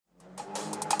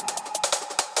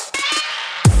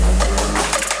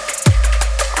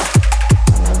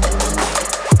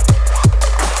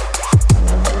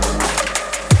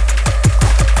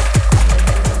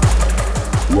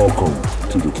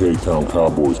K-Town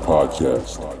Cowboys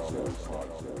podcast.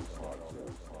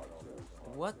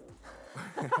 What?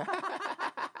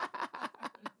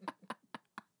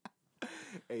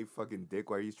 Hey, fucking dick,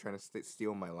 why are you trying to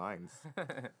steal my lines?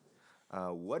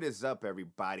 What is up,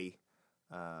 everybody?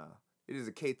 It is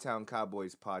a K-Town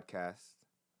Cowboys podcast.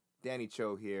 Danny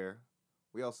Cho here.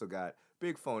 We also got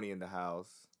Big Phony in the house.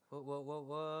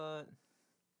 What?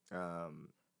 Um,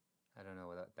 I don't know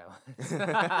what that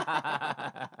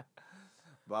was.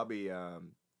 Bobby,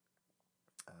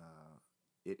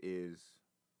 it is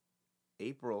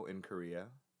April in Korea,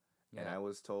 and I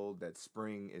was told that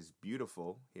spring is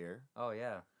beautiful here. Oh,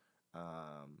 yeah.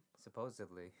 Um,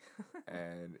 Supposedly.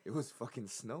 and it was fucking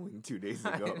snowing 2 days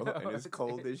I ago, know, and it's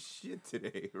cold dude. as shit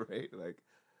today, right? Like,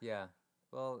 Yeah.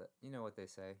 Well, you know what they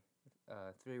say.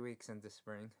 3 weeks into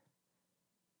spring,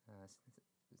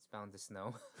 it's bound to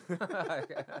snow.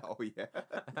 oh yeah,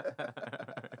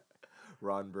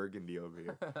 Ron Burgundy over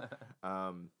here.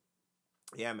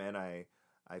 Yeah, man. I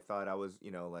thought I was,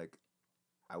 like,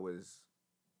 I was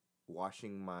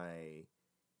washing my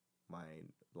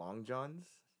long johns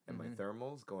and my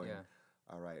thermals, going, Yeah.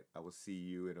 all right, I will see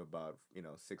you in about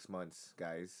 6 months,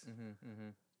 guys.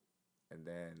 And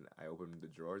then I opened the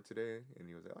drawer today, and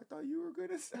he was like, I thought you were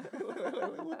gonna say,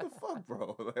 like, what the fuck,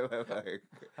 bro? like,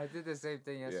 I did the same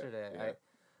thing yesterday.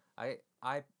 yeah.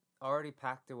 I already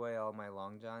packed away all my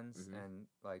long johns and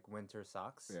like winter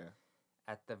socks Yeah.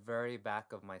 at the very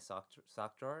back of my sock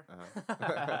drawer.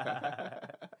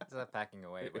 It's not packing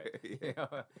away, but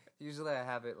usually I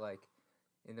have it like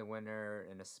in the winter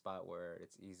in a spot where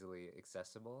it's easily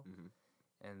accessible.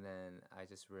 And then I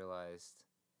just realized,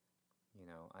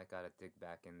 I gotta dig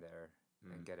back in there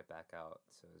and get it back out.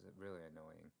 So it's really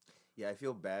annoying. Yeah, I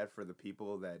feel bad for the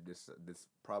people that this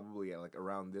probably like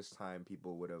around this time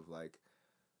people would have like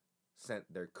sent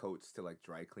their coats to like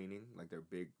dry cleaning, like their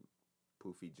big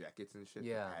poofy jackets and shit,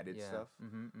 the padded stuff.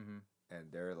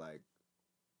 And they're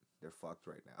fucked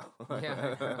right now.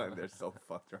 Yeah, I know. They're so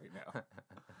fucked right now.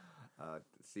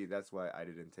 See, that's why I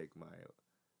didn't take my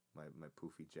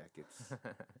poofy jackets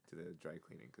to the dry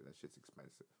cleaning, because that shit's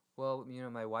expensive. Well,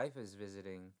 my wife is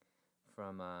visiting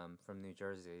from New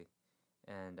Jersey,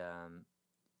 and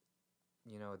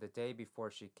the day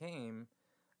before she came,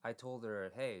 I told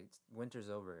her, "Hey, winter's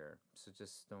over here, so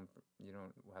just you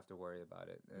don't have to worry about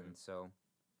it." And so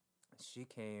she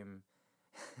came,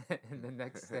 and the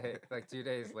next day, like 2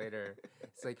 days later,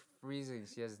 it's like freezing.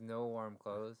 She has no warm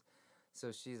clothes,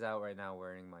 so she's out right now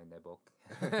wearing my nebok.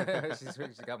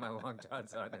 She got my long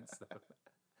johns on and stuff.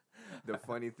 The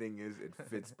funny thing is, it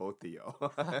fits both of y'all.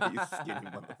 You skinny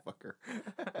motherfucker.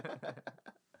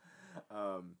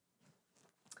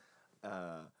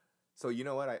 So you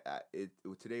know what?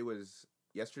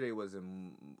 Yesterday was a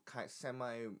semi.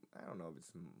 I don't know if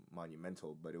it's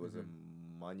monumental, but it was a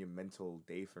monumental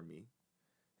day for me.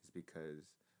 It's because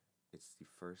it's the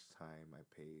first time I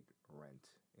paid rent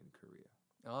in Korea.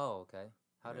 Oh, okay.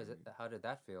 How Yeah, How did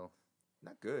that feel?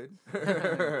 Not good.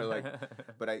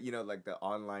 But I, like the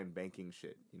online banking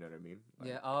shit. You know what I mean? Like,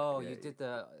 Yeah. Oh, yeah, you did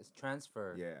the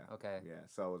transfer. Yeah. Okay. Yeah.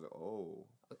 So I was like, oh.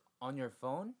 On your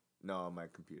phone? No, on my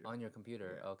computer. On your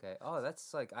computer. Yeah. Okay. Oh,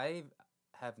 that's like I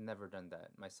have never done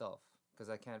that myself because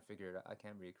I can't figure it out. I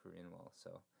can't read Korean well,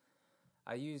 so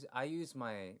I use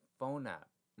my phone app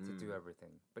to do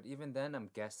everything. But even then, I'm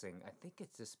guessing. I think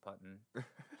it's this button.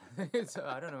 So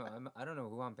I don't know. I don't know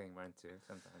who I'm paying rent to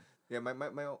sometimes. Yeah,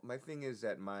 my thing is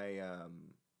that I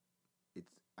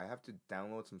have to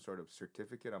download some sort of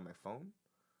certificate on my phone.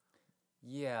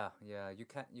 Yeah. You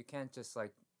can't just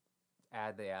like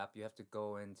add the app. You have to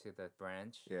go into the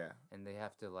branch. Yeah. And they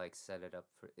have to like set it up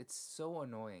for. It's so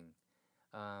annoying.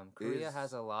 Korea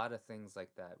has a lot of things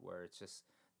like that where it's just.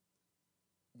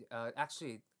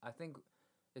 Actually, I think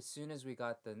as soon as we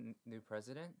got the new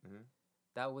president,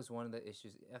 that was one of the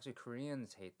issues. Actually,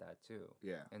 Koreans hate that too.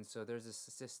 Yeah. And so there's this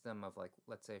system of like,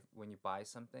 let's say when you buy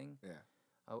something.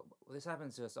 Yeah. This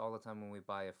happens to us all the time when we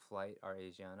buy a flight, our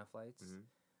Asiana flights,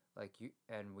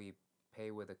 and we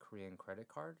pay with a Korean credit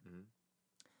card.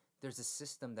 There's a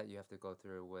system that you have to go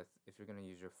through with. If you're gonna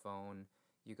use your phone,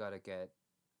 you gotta get.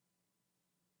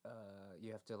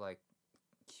 You have to like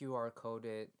QR code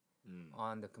it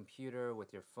on the computer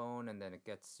with your phone, and then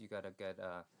you gotta get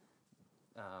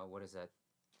what is that?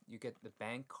 You get the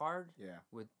bank card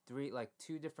with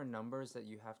two different numbers that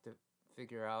you have to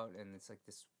figure out, and it's like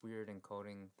this weird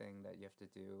encoding thing that you have to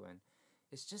do, and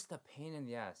it's just a pain in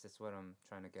the ass. That's what I'm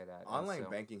trying to get at. Online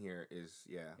banking here is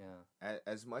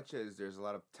as much as there's a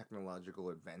lot of technological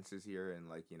advances here, and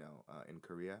in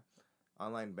Korea,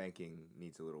 online banking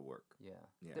needs a little work.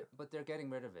 Yeah. But they're getting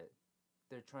rid of it.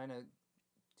 They're trying to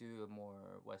do a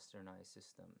more westernized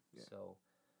system. Yeah. So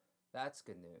that's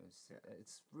good news. Yeah.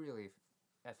 It's really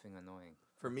effing annoying.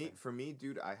 For me,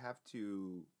 dude, I have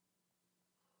to,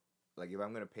 like, if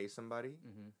I'm gonna pay somebody,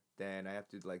 then I have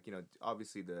to, like, you know,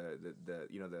 obviously the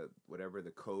you know, the whatever,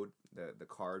 the code, the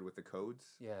card with the codes.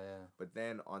 Yeah, yeah. But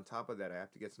then on top of that, I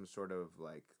have to get some sort of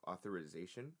like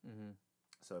authorization.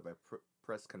 So if I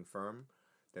press confirm,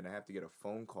 then I have to get a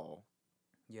phone call.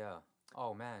 Yeah.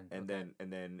 Oh man. And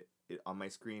then on my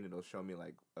screen it'll show me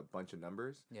like a bunch of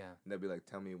numbers. Yeah. And they'll be like,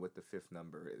 tell me what the fifth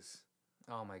number is.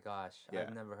 Oh my gosh. Yeah.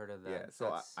 I've never heard of that. Yeah.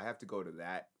 So I have to go to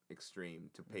that extreme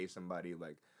to pay somebody.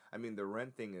 Like, I mean, the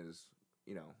rent thing is,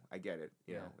 you know, I get it.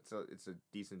 You know, it's a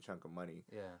decent chunk of money.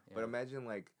 Yeah. But imagine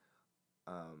like,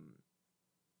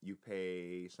 you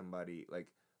pay somebody, like,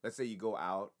 let's say you go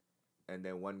out and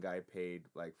then one guy paid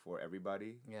like for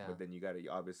everybody. Yeah. But then you gotta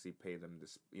obviously pay them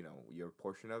this, you know, your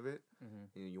portion of it.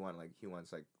 And you want, like, he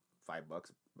wants like $5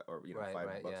 or, you know,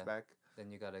 $5 back. Then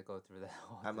you gotta go through that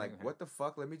whole I'm thing, like, right? what the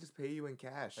fuck? Let me just pay you in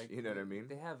cash. Like, you know what I mean?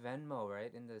 They have Venmo,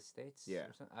 right, in the States? Yeah.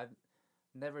 Or something? I've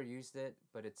never used it,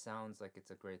 but it sounds like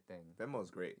it's a great thing. Venmo's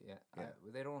great. Yeah. Yeah.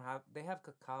 They have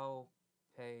Kakao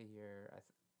Pay here.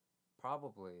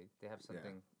 Probably they have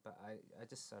something, but I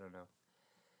don't know.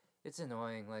 It's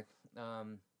annoying. Like,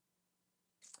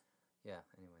 yeah.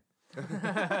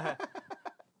 Anyway.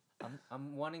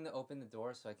 I'm wanting to open the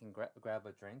door so I can grab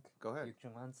a drink. Go ahead.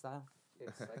 Yukchungan style.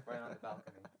 It's like right on the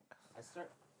balcony.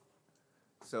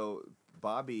 So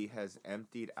Bobby has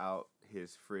emptied out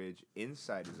his fridge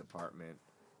inside his apartment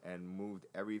and moved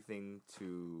everything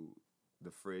to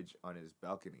the fridge on his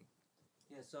balcony.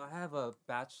 Yeah, so I have a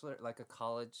like a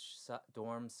college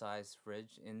dorm size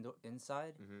fridge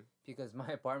inside because my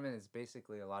apartment is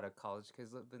basically a lot of college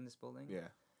kids live in this building. Yeah.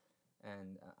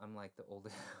 And I'm like the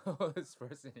oldest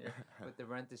person here, but the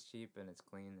rent is cheap and it's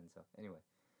clean and so anyway.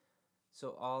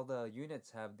 So all the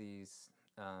units have these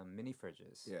mini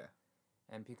fridges. Yeah.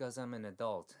 And because I'm an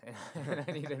adult and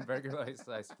I need a regular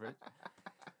size fridge,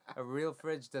 a real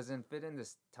fridge doesn't fit in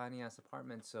this tiny ass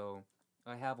apartment, so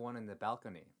I have one in the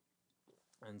balcony.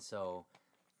 And so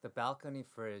the balcony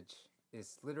fridge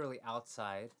is literally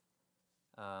outside.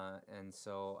 And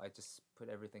so I just put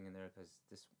everything in there because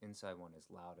this inside one is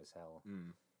loud as hell.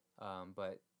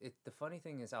 But the funny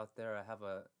thing is out there I have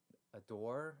a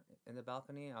door in the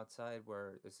balcony outside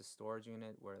where there's a storage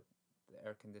unit where the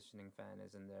air conditioning fan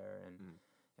is in there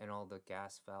and all the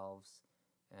gas valves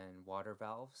and water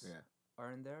valves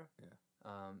are in there.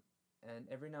 Yeah. And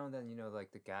every now and then, you know,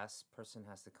 like the gas person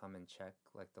has to come and check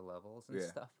like the levels and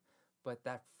stuff. But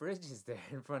that fridge is there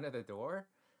in front of the door.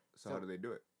 So how do they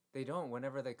do it? They don't.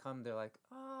 Whenever they come, they're like,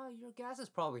 your gas is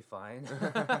probably fine.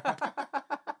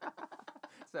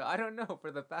 So I don't know. For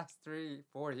the past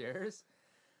 3-4 years,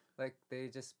 like they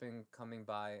just been coming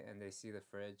by and they see the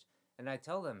fridge. And I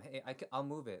tell them, hey, I'll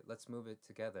move it. Let's move it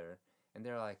together. And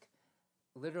they're like,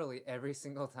 literally every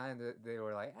single time they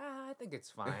were like, I think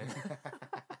it's fine.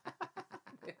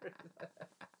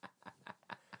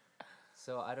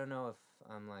 So I don't know if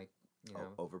I'm like, you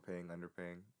know, overpaying,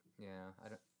 underpaying. Yeah, I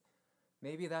don't.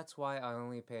 Maybe that's why I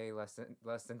only pay less than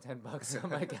 $10 on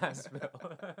my gas bill.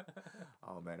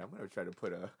 Oh man, I'm gonna try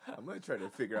to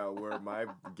figure out where my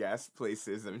gas place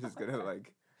is. I'm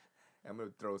gonna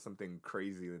throw something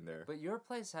crazy in there. But your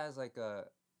place has like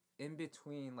in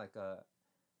between like a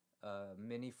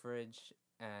mini fridge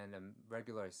and a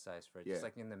regular size fridge. Yeah. It's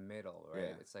like in the middle, right?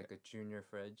 Yeah. It's like a junior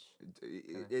fridge.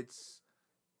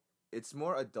 It's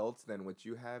more adult than what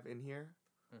you have in here,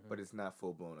 but it's not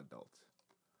full blown adult.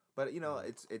 But you know,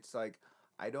 it's like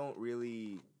I don't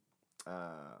really.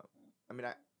 I mean,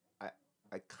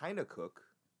 I kind of cook.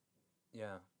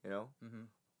 Yeah. You know.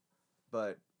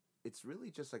 But it's really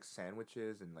just like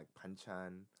sandwiches and like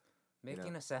panchan.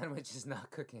 Making a sandwich is not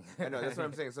cooking. I know, that's what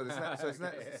I'm saying. So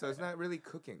it's not really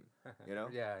cooking. You know.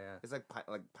 Yeah. It's like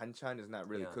panchan is not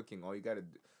really cooking. All you gotta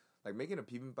do, like making a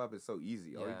bibimbap is so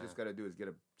easy. All you just gotta do is get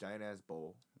a giant ass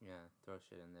bowl. Yeah. Throw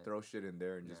shit in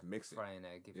there. And just mix it. Fry an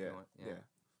egg if you want. Yeah.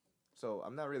 So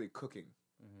I'm not really cooking.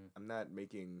 I'm not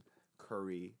making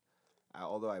curry,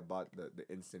 although I bought the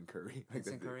instant curry.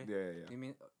 Instant curry? Yeah. You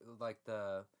mean like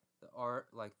the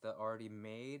already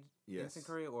made instant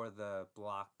curry, or the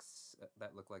blocks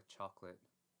that look like chocolate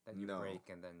that you break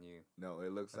and then you? No,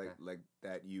 it looks like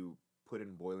that you put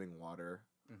in boiling water,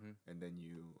 and then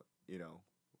you know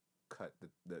cut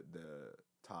the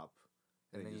top,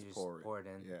 and then you just pour it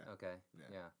in. Yeah. Okay.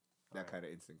 Yeah. That kind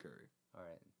of instant curry. All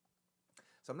right.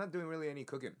 So I'm not doing really any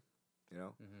cooking, you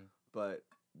know? But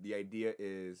the idea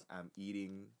is I'm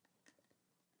eating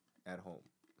at home.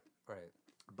 Right.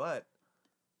 But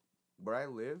where I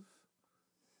live,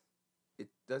 it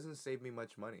doesn't save me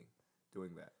much money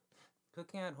doing that.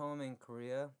 Cooking at home in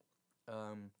Korea,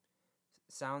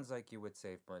 sounds like you would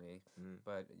save money,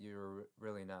 but you're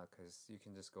really not, because you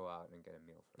can just go out and get a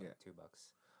meal for like $2.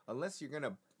 Unless you're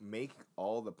gonna make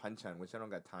all the panchan, which I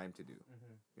don't got time to do.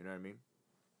 You know what I mean?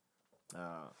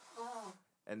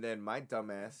 And then my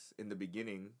dumbass in the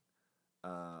beginning,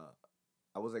 I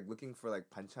was like looking for like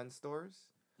panchan stores.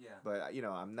 Yeah. But you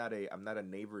know, I'm not a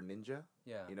neighbor ninja.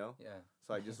 Yeah. You know. Yeah.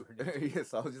 So I just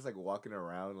so I was just like walking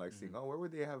around like seeing, oh, where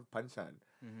would they have panchan?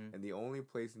 And the only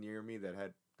place near me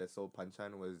that sold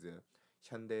panchan was the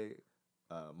Hyundai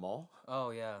Mall.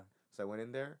 Oh yeah. So I went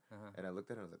in there and I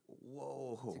looked at it and I was like,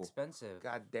 whoa, it's expensive.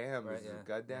 God damn, right, this is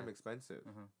goddamn expensive.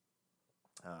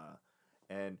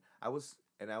 And I was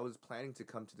planning to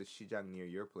come to the Shijang near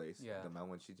your place, the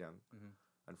Mangwon Shijang.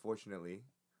 Unfortunately,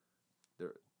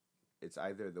 it's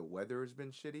either the weather has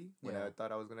been shitty when I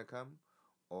thought I was gonna come,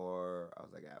 or I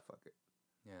was like, fuck it.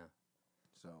 Yeah.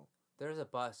 So there's a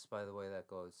bus, by the way, that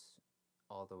goes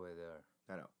all the way there.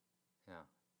 I know. Yeah.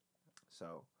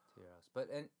 So to your house,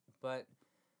 but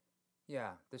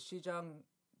yeah, the Shijang,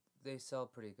 they sell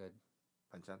pretty good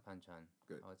panchan.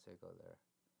 Good. I would say go there.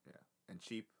 Yeah, and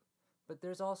cheap. But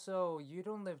there's also, you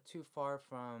don't live too far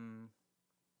from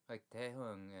like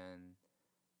Daeheung and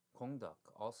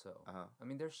Gongdeok also. I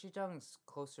mean, there's Shijangs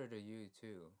closer to you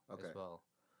too as well.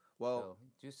 Well, so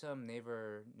do some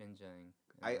neighbor ninjaing.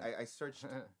 I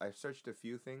searched a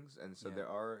few things, and so there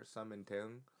are some in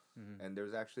Daeheung, and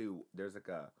there's like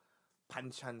a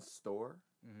panchan store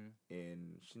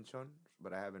in Shincheon,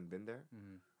 but I haven't been there.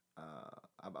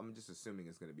 I'm just assuming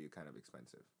it's gonna be kind of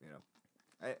expensive, you know.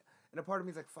 And a part of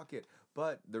me is like, fuck it.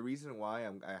 But the reason why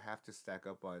I have to stack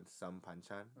up on some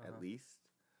panchan at least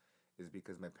is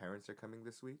because my parents are coming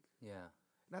this week. Yeah.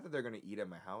 Not that they're gonna eat at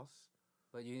my house,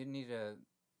 but you need to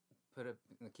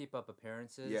keep up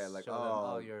appearances. Yeah, like,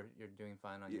 show them, you're doing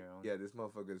fine on your own. Yeah, this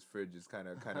motherfucker's fridge is kind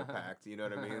of packed. You know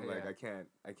what I mean? Like I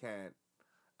can't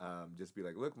just be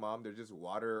like, look, Mom, there's just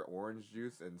water, orange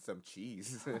juice, and some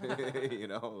cheese. You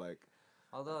know, like.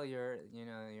 Although you're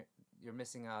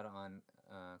missing out on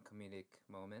a comedic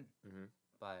moment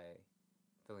by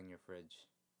filling your fridge.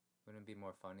 Wouldn't it be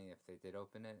more funny if they did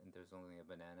open it and there's only a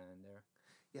banana in there?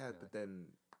 Yeah, but then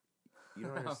you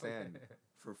don't understand.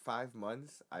 For 5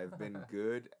 months, I've been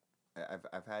good.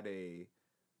 I've had a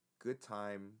good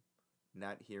time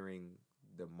not hearing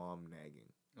the mom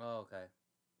nagging. Oh, okay.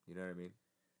 You know what I mean?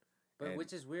 But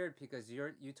which is weird because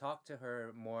you talk to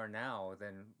her more now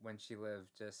than when she lived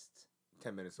just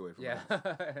 10 minutes away from us.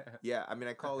 Yeah, I mean,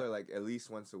 I call her like at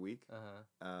least once a week.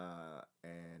 And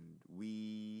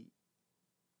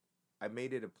I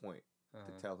made it a point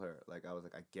to tell her, like, I was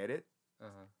like, I get it.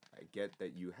 I get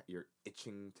that you're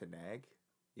itching to nag,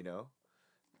 you know,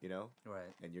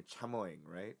 right? And you're chamoying,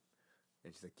 right?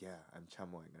 And she's like, yeah, I'm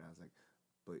chamoying, and I was like,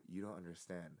 but you don't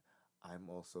understand. I'm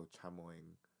also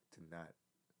chamoying to not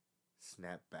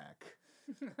snap back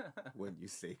when you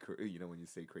say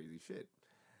crazy shit,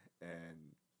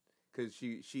 and because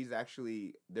she's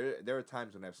actually there are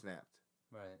times when I've snapped,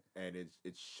 right, and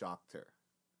it shocked her,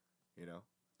 you know.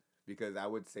 Because I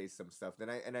would say some stuff, then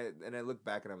I look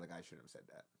back and I'm like, I shouldn't have said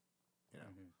that, you know.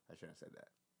 I shouldn't have said that,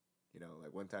 you know.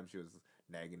 Like one time she was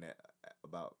nagging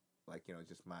about like, you know,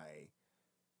 just my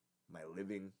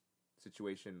living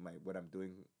situation, what I'm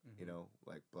doing, you know,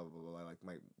 like blah blah blah, like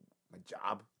my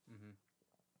job,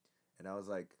 and I was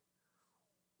like,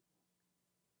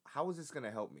 how is this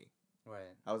gonna help me?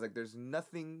 Right. I was like, there's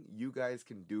nothing you guys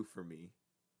can do for me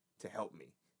to help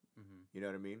me. You know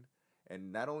what I mean?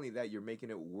 And not only that, you're making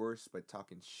it worse by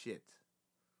talking shit.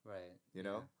 Right. You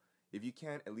know? If you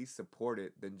can't at least support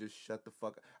it, then just shut the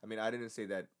fuck up. I mean, I didn't say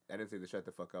the shut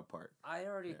the fuck up part. I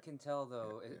already can tell,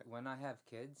 though, when I have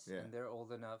kids and they're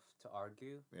old enough to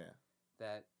argue,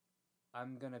 that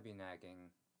I'm going to be nagging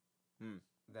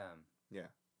them. Yeah.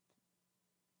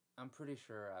 I'm pretty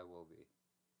sure I will be.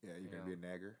 Yeah, you're going to be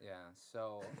a nagger? Yeah.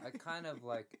 So I kind of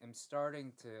like am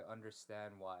starting to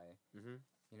understand why.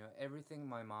 You know, everything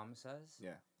my mom says.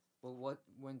 Yeah. Well,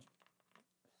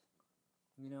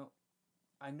 you know,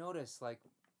 I noticed like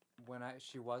when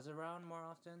she was around more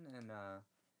often, and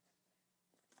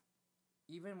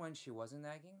even when she wasn't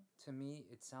nagging, to me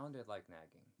it sounded like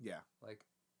nagging. Yeah. Like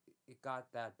it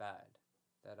got that bad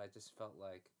that I just felt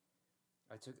like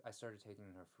I started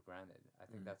taking her for granted. I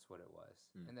think that's what it was.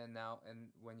 And then now, and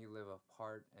when you live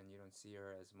apart and you don't see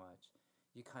her as much,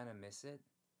 you kind of miss it.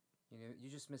 You know, you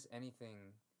just miss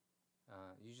anything.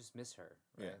 You just miss her,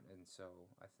 right? Yeah. And so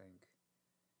I think,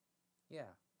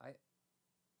 yeah,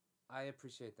 I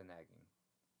appreciate the nagging.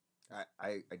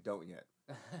 I don't yet.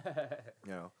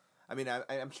 You know, I mean,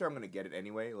 I'm sure I'm gonna get it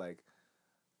anyway. Like,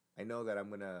 I know that I'm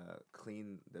gonna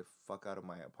clean the fuck out of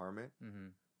my apartment,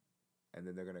 and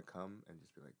then they're gonna come and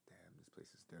just be like, "Damn, this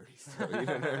place is dirty." So you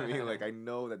know what I mean? Like I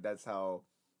know that that's how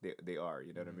they are.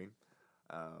 You know what I mean?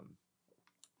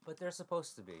 But they're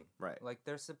supposed to be right. Like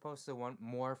they're supposed to want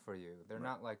more for you. They're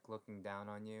not like looking down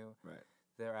on you. Right.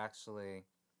 They're actually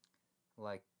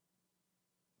like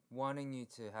wanting you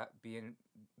to be in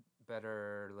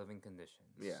better living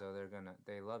conditions. Yeah. So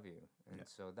they love you, and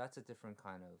so that's a different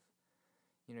kind of,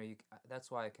 that's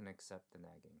why I can accept the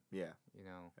nagging. Yeah.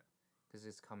 Because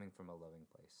it's coming from a loving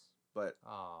place. But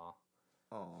Aw.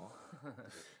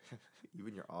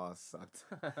 Even your aw sucked.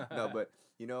 No, but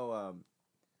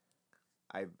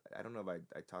I don't know if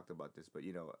I talked about this, but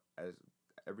as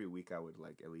every week I would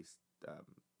like at least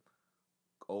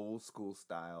old school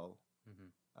style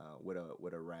with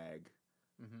a rag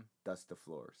dust the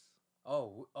floors.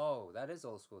 Oh, that is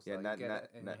old school style. Yeah, you get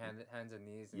it in your hands and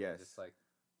knees, and yes. you're just like,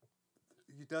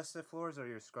 you dust the floors or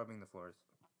you're scrubbing the floors.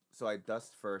 So I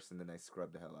dust first and then I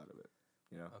scrub the hell out of it.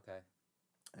 Okay.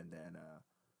 And then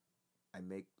I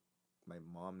make my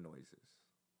mom noises.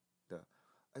 Yeah.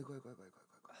 And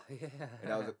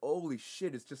I was like, holy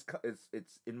shit! It's just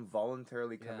it's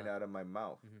involuntarily coming out of my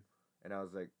mouth. And I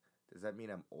was like, does that mean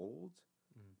I'm old,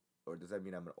 or does that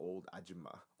mean I'm an old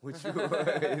ajima? Which you know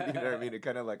what I mean? It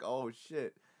kind of like, oh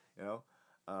shit,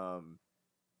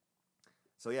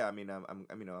 So yeah, I mean,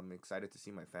 I'm excited to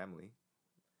see my family,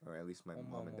 or at least my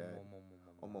mom and dad.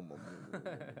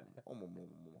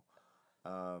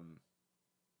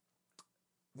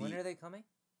 When are they coming?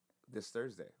 This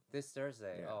Thursday. This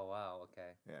Thursday. Yeah. Oh wow.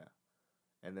 Okay. Yeah,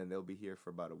 and then they'll be here for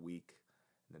about a week,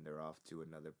 and then they're off to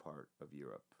another part of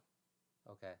Europe.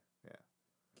 Okay. Yeah.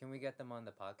 Can we get them on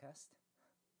the podcast?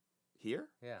 Here?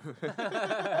 Yeah.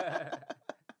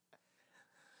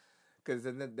 Because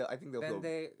then I think they'll.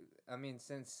 Then I mean,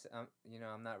 since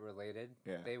I'm not related,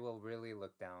 they will really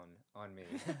look down on me,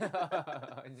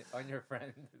 on your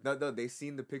friend. No, they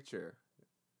seen the picture.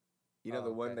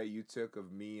 The one that you took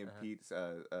of me and Pete's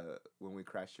when we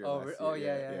crashed here last year. Oh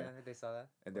yeah. They saw that.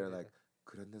 And they're like,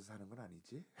 그런 데서 하는 건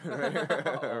아니지? Right.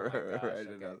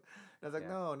 And I was like,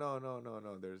 no.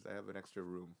 I have an extra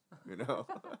room,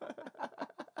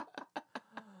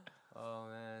 Oh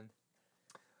man.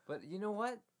 But you know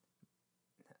what?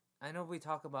 I know we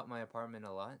talk about my apartment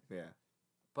a lot. Yeah.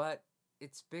 But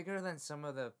it's bigger than some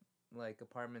of the like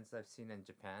apartments I've seen in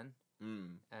Japan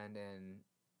and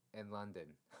in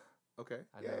London. Okay.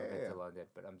 I've never been to London,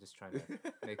 but I'm just trying to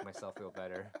make myself feel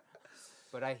better.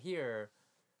 But I hear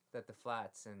that the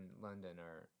flats in London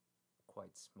are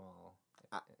quite small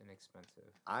and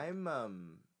expensive. I'm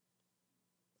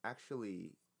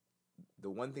actually, the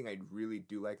one thing I really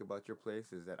do like about your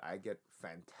place is that I get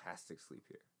fantastic sleep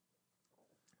here.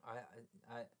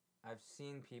 I've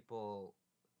seen people.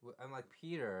 I'm like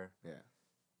Peter. Yeah.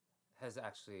 Has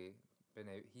actually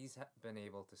he's been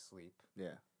able to sleep.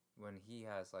 Yeah. When he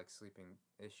has like sleeping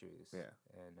issues. Yeah.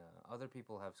 And other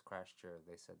people have crashed here.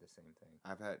 They said the same thing.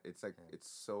 It's like it's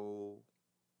so.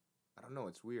 I don't know.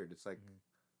 It's weird. It's like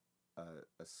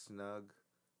a snug,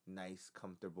 nice,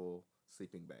 comfortable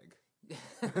sleeping bag.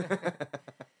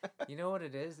 You know what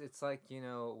it is? It's like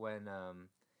when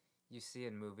you see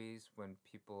in movies when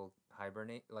people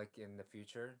hibernate, like in the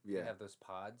future, they have those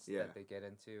pods that they get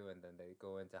into, and then they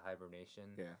go into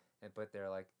hibernation. Yeah. But they're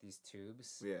like these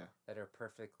tubes. Yeah. That are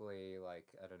perfectly like,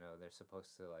 I don't know. They're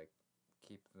supposed to like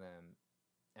keep them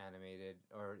animated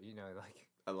or like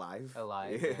alive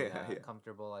and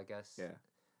comfortable, I guess. Yeah.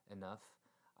 Enough.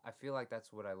 I feel like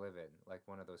that's what I live in, like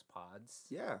one of those pods.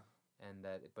 Yeah. And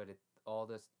all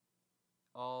the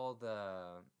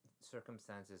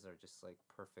circumstances are just like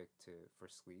perfect for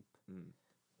sleep.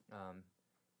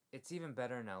 It's even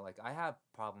better now. Like I have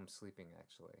problems sleeping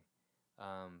actually,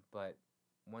 but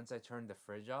once I turned the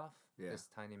fridge off, this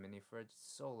tiny mini fridge,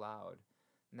 it's so loud.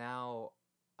 Now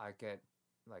I get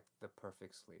like the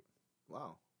perfect sleep.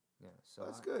 Wow. Yeah, so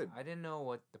that's good. I didn't know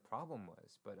what the problem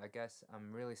was, but I guess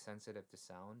I'm really sensitive to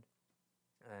sound,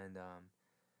 and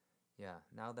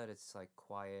now that it's like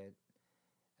quiet.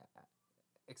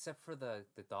 Except for the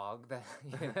dog that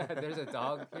there's a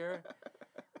dog here.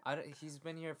 He's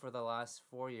been here for the last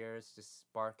 4 years, just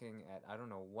barking at, I don't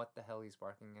know what the hell he's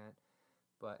barking at,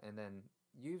 and then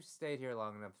you've stayed here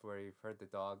long enough where you've heard the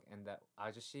dog and that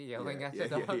ajashi yelling at the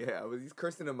dog. Yeah. He's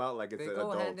cursing him out like it's an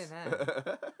adult. They go hand in hand.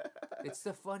 It's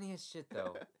the funniest shit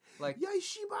though. Like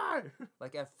Yaishiba.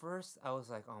 Like at first I was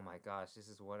like, oh my gosh, this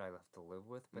is what I have to live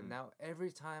with. But now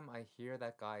every time I hear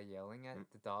that guy yelling at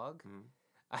the dog,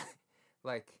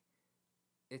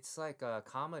 it's like a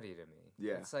comedy to me.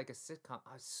 Yeah. It's like a sitcom.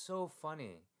 It's so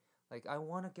funny. Like, I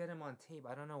want to get him on tape.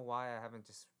 I don't know why I haven't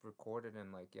just recorded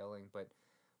him, like, yelling. But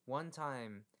one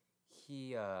time,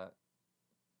 he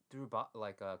threw,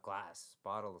 glass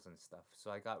bottles and stuff.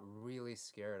 So I got really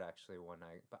scared, actually, one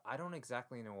night. But I don't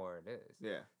exactly know where it is.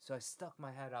 Yeah. So I stuck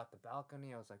my head out the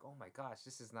balcony. I was like, oh, my gosh,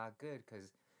 this is not good.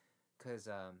 Because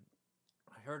I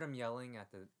heard him yelling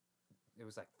at the... It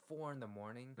was like 4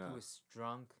 a.m. He was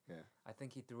drunk. Yeah. I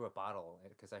think he threw a bottle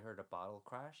because I heard a bottle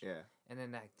crash. Yeah. And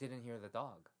then I didn't hear the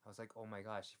dog. I was like, oh my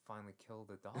gosh, he finally killed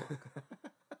the dog.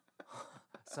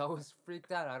 So I was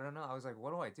freaked out. I don't know. I was like,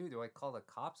 what do I do? Do I call the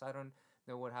cops? I don't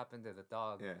know what happened to the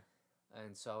dog. Yeah.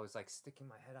 And so I was like sticking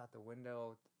my head out the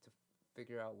window to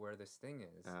figure out where this thing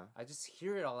is. Uh-huh. I just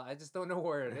hear it all. I just don't know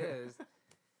where it is.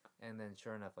 And then,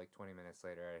 sure enough, like 20 minutes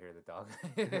later, I hear the dog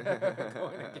going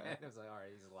again. I was like, all right,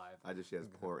 he's alive. I just, she has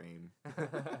poor aim.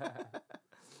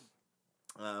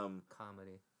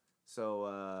 Comedy.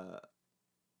 So,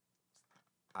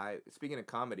 speaking of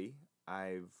comedy,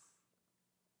 I've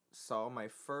saw my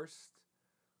first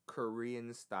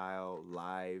Korean style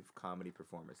live comedy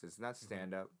performance. It's not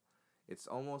stand up. It's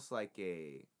almost like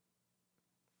a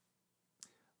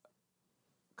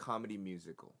comedy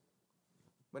musical.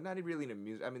 But not really in a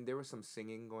music. I mean, there was some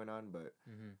singing going on, but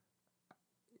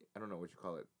I don't know what you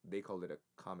call it. They called it a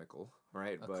comical,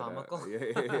 right? Comical?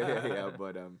 Yeah.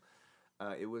 But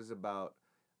it was about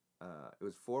it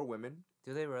was 4 women.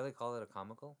 Do they really call it a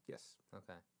comical? Yes.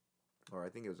 Okay. Or I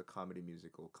think it was a comedy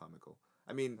musical comical.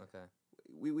 I mean, okay.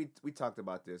 We talked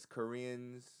about this.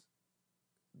 Koreans,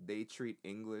 they treat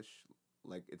English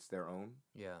like it's their own.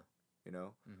 Yeah. You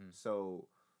know? So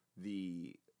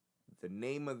the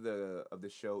name of the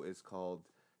show is called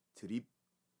Trip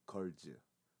Korje,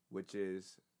 which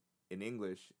is in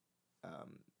English,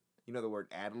 you know the word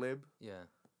ad lib? Yeah.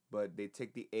 But they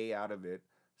take the A out of it,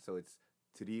 so it's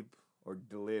Trip or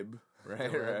Delib,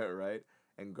 right? right?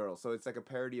 And girl. So it's like a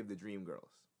parody of the Dream Girls.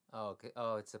 Oh, okay.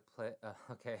 Oh, it's a play.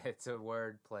 Okay, it's a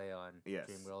word play on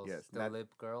Dream Girls. Yes. The Lip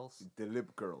Girls. The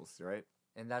Lip Girls, right?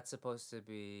 And that's supposed to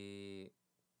be,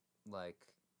 like,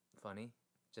 funny.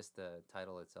 Just the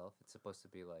title itself. It's supposed to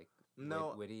be like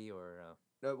witty or.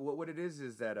 No, what it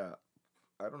is that I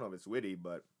don't know if it's witty,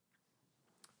 but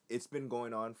it's been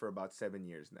going on for about 7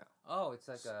 years now. Oh, it's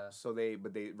like So they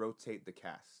rotate the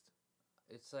cast.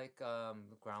 It's like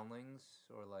Groundlings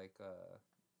or like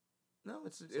No,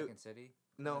 it's Second City.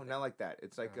 No, not like that.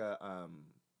 It's like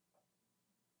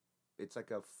it's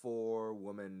like a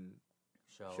 4-woman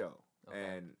show. Okay.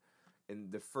 And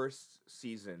in the first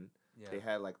season. Yeah. They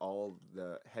had like all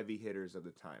the heavy hitters of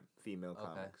the time, female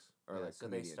comics or like so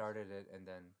comedians. they started it and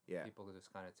then people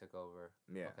just kind of took over.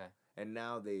 Yeah. Okay. And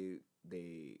now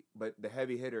but the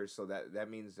heavy hitters, so that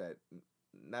means that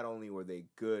not only were they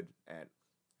good at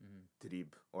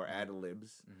drib or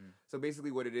ad-libs. So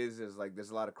basically what it is like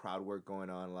there's a lot of crowd work going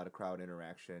on, a lot of crowd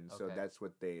interaction. So that's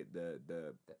what the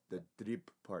drib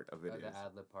part of it is. The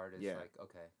ad-lib part is like,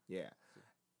 okay. Yeah.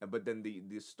 But then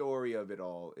the story of it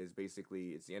all is basically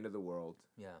it's the end of the world.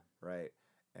 Yeah. Right?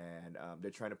 And they're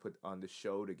trying to put on the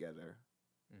show together.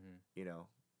 You know,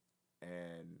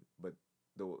 but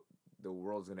the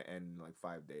world's gonna end in like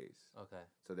 5 days. Okay.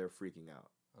 So they're freaking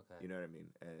out. Okay. You know what I mean?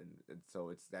 And so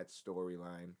it's that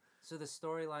storyline. So the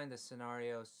storyline, the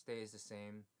scenario stays the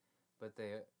same, but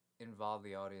they involve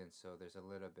the audience, so there's a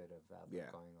little bit of ad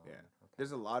lib going on. Yeah. Okay.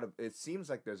 There's a lot of. It seems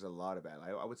like there's a lot of ad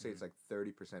lib. I would say it's like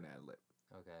 30% ad lib.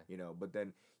 Okay. You know, but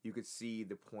then you could see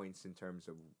the points in terms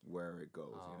of where it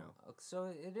goes. You know. So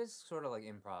it is sort of like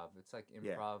improv. It's like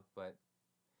improv, but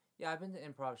yeah, I've been to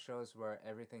improv shows where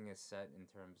everything is set in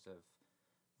terms of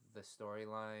the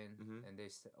storyline, and they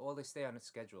stay on a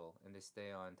schedule and they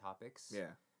stay on topics.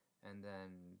 Yeah. And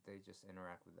then they just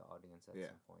interact with the audience at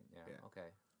some point. Yeah. Okay.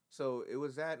 So it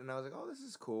was that, and I was like, oh, this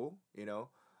is cool, you know.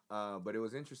 But it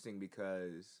was interesting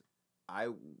because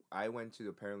I went to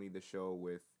apparently the show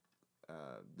with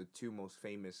the 2 most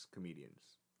famous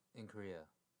comedians in Korea,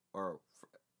 or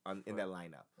in that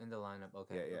lineup. In the lineup,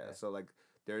 okay. Yeah. Okay. So like,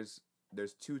 there's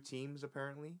 2 teams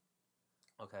apparently.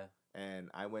 Okay. And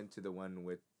I went to the one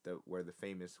with where the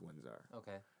famous ones are.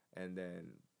 Okay. And then,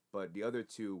 but the other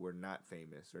 2 were not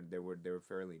famous, or they were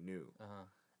fairly new.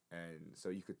 And so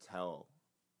you could tell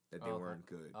that they weren't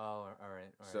good. Oh, all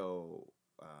right. So,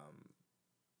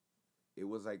 it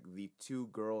was like the 2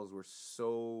 girls were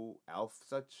so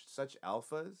such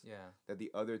alphas. Yeah. That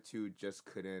the other 2 just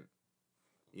couldn't,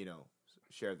 you know,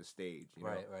 share the stage. You know?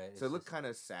 Right. So it looked kind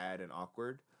of sad and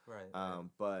awkward. Right.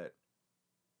 But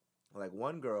like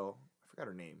one girl, I forgot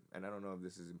her name, and I don't know if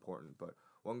this is important, but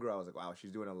one girl I was like, wow,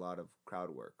 she's doing a lot of crowd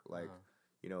work. Like,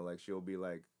 you know, like she'll be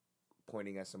like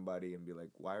pointing at somebody and be like,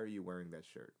 why are you wearing that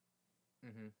shirt?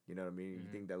 You know what I mean?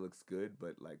 You think that looks good,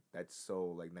 but like that's so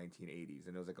like 1980s,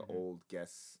 and it was like an old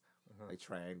Guess like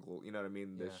triangle. You know what I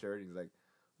mean? The shirt. He's like,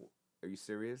 "Are you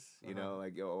serious?" You know,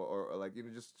 like or like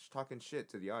just talking shit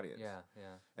to the audience. Yeah,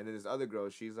 yeah. And then this other girl,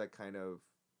 she's like kind of,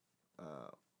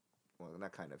 well,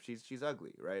 not kind of. She's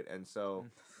ugly, right? And so,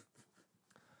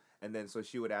 and then so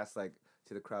she would ask like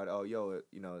to the crowd, "Oh, yo,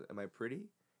 you know, am I pretty?"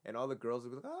 And all the girls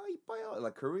would be like, "Oh, you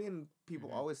like Korean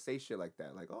people always say shit like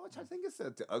that, like, oh, I think it's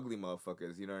to ugly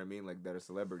motherfuckers, you know what I mean, like that are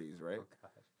celebrities, right? Oh,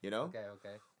 gosh. You know?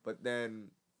 Okay. But then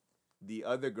the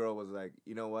other girl was like,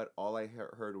 you know what? All I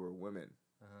heard were women.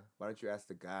 Why don't you ask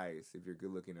the guys if you're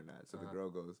good looking or not? So the girl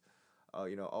goes, "Oh,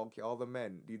 you know, okay, all the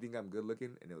men. Do you think I'm good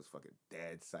looking?" And it was fucking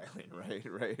dead silent,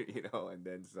 right? You know, and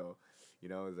then so, you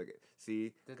know, it was like,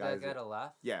 see, did guys, that get a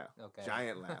laugh? yeah, Okay,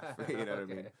 giant laugh. You know what I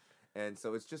mean? And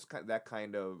so it's just that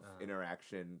kind of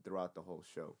interaction throughout the whole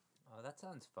show. Oh, that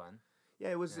sounds fun.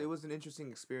 Yeah, it was an interesting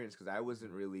experience because I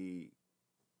wasn't really.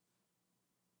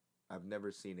 I've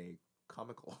never seen a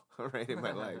comical right in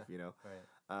my life, you know.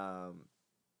 Right.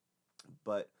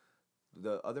 But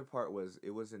the other part was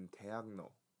it was in Taegno,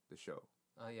 the show.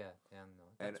 Oh yeah, Taegno.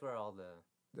 That's where all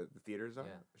the theaters are,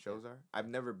 shows are. I've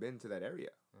never been to that area,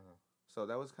 so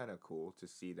that was kind of cool to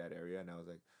see that area. And I was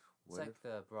like, "What?" It's like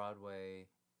the Broadway.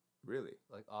 Really?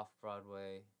 Like off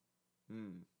Broadway.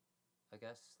 I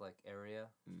guess like area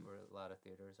where a lot of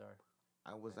theaters are.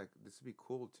 I was like, this would be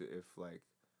cool to if like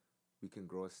we can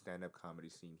grow a stand-up comedy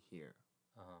scene here.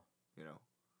 You know,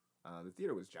 the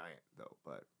theater was giant though,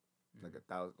 but like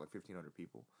 1,500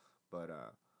 people. But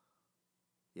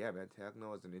yeah, man,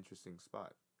 Taegno is an interesting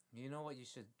spot. You know what you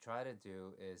should try to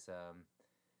do is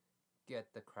get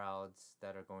the crowds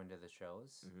that are going to the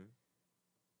shows.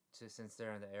 Since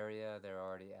they're in the area, they're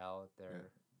already out.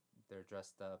 They're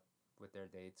dressed up with their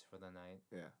dates for the night.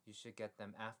 Yeah, you should get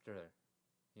them after.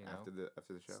 You know,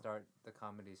 after the show. Start the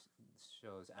comedy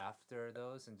shows after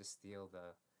those and just steal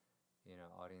the,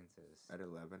 audiences at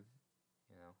 11.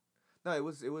 You know. No, it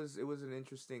was an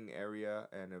interesting area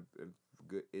and a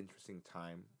good interesting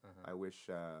time. I wish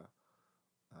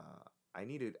I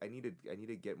need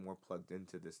to get more plugged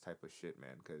into this type of shit,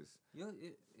 man, cuz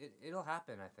it'll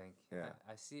happen, I think. Yeah.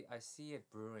 I see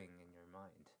it brewing in your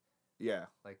mind. Yeah.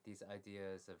 Like these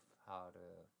ideas of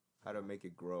how to make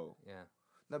it grow. Yeah.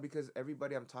 No, because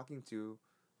everybody I'm talking to,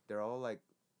 they're all like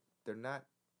they're not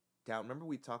down. Remember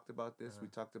we talked about this? We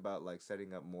talked about like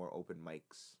setting up more open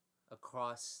mics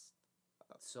across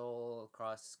Seoul,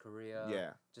 across Korea.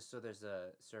 Yeah. Just so there's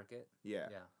a circuit. Yeah.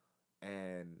 Yeah.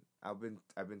 And I've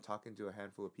been talking to a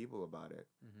handful of people about it,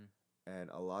 and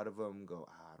a lot of them go,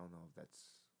 I don't know if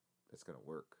that's gonna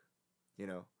work, you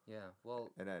know. Yeah.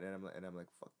 Well. And I'm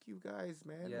like, fuck you guys,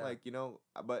 man. Yeah. Like, you know.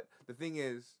 But the thing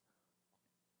is,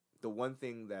 the one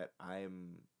thing that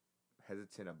I'm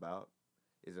hesitant about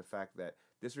is the fact that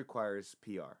this requires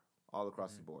PR all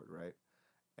across the board, right?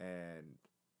 And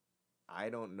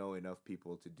I don't know enough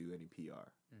people to do any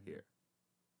PR here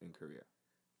in Korea.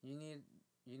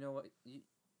 You know what?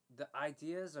 The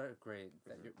ideas are great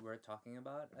that we're talking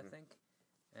about, I think.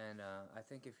 And I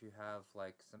think if you have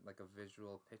like a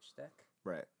visual pitch deck,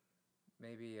 right?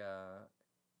 Maybe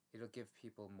it'll give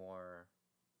people more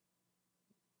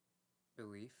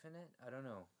belief in it. I don't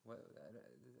know.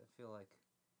 I feel like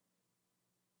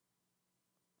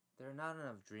there are not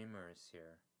enough dreamers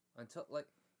here. Until like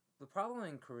the problem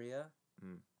in Korea,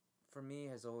 for me,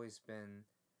 has always been,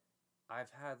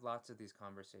 I've had lots of these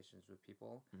conversations with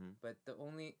people, but the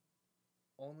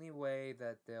only way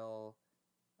that they'll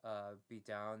be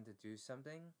down to do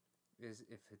something is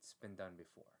if it's been done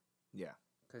before. Yeah.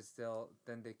 Because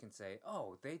then they can say,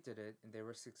 oh, they did it and they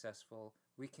were successful.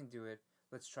 We can do it.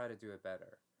 Let's try to do it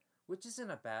better. Which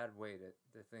isn't a bad way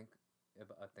to think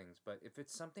about things. But if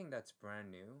it's something that's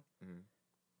brand new,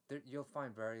 you'll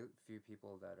find very few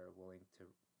people that are willing to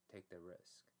take the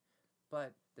risk.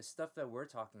 But the stuff that we're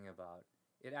talking about,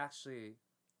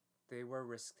 they were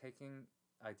risk-taking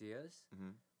ideas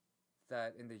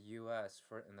that in the U.S.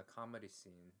 in the comedy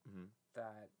scene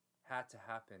that had to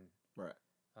happen. Right.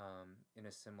 In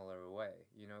a similar way.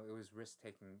 You know, it was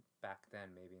risk-taking back then,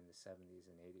 maybe in the 70s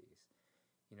and 80s.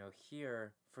 You know,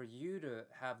 here, for you to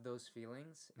have those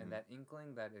feelings and that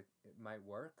inkling that it might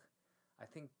work, I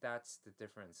think that's the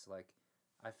difference. Like,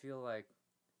 I feel like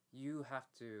you have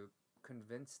to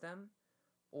convince them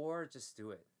or just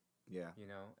do it. Yeah. You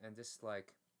know, and just,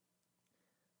 like,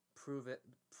 prove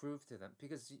to them.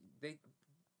 Because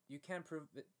you can't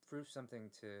prove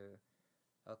something to,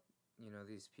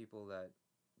 these people that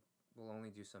will only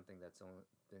do something that's only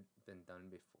been done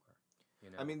before, you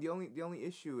know. I mean, the only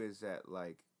issue is that,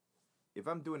 like, if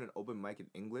I'm doing an open mic in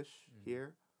English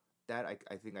here, that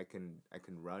I think I can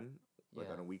run like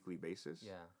on a weekly basis.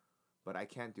 Yeah. But I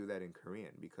can't do that in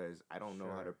Korean because I don't know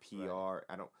how to Sure,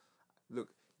 PR. I don't look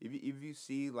if you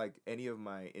see like any of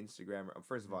my Instagram.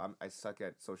 First of all, I suck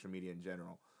at social media in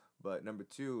general. But number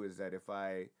two is that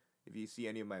if you see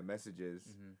any of my messages,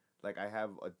 like I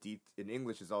have in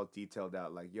English is all detailed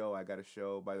out. Like, yo, I got a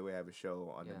show. By the way, I have a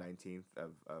show on the 19th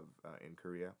of in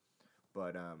Korea,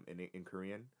 but in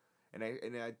Korean, and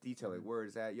I detail like where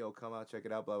is that? Yo, come out, check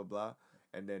it out, blah blah blah.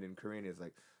 And then in Korean it's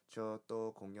like 저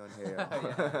또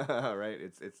공연해요. Right?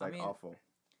 It's like awful.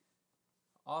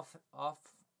 Off.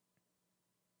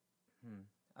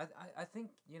 I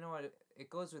think you know what it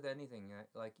goes with anything.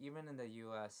 Like even in the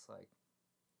U.S., like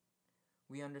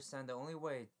we understand the only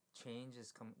way change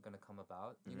is gonna come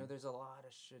about. You know, there's a lot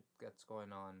of shit that's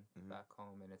going on back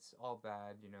home, and it's all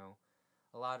bad. You know,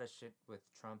 a lot of shit with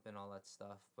Trump and all that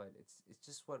stuff. But it's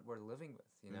just what we're living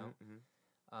with. You know,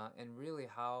 and really,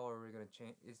 how are we gonna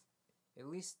change? Is at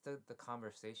least the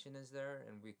conversation is there,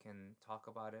 and we can talk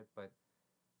about it. But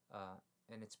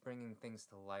and it's bringing things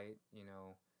to light. You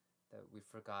know, that we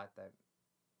forgot that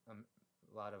a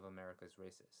lot of America's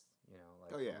racist. You know,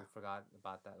 like we forgot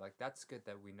about that. Like that's good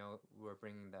that we know we're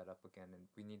bringing that up again, and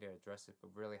we need to address it.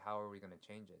 But really, how are we going to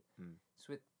change it? It's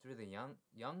through the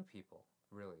young people,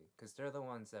 really, because they're the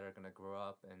ones that are going to grow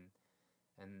up,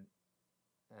 and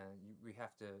we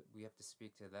have to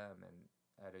speak to them and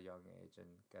at a young age and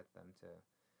get them to,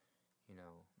 you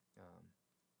know,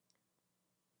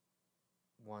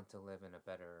 want to live in a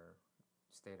better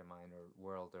state of mind or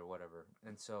world or whatever.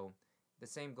 And so the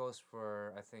same goes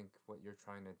for, I think, what you're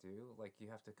trying to do. Like, you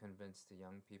have to convince the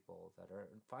young people that are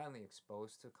finally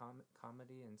exposed to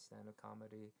comedy and stand-up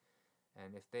comedy,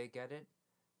 and if they get it,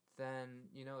 then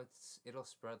you know it'll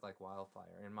spread like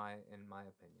wildfire. In my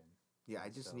opinion. Yeah, I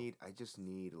just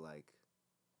need like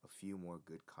a few more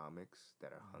good comics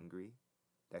that are hungry,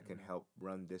 that can help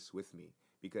run this with me,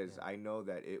 because I know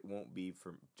that it won't be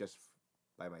just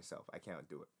by myself. I can't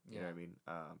do it. You know what I mean?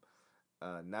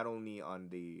 Not only on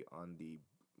the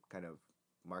kind of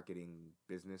marketing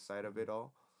business side of it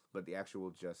all, but the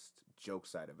actual just joke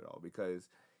side of it all. Because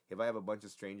if I have a bunch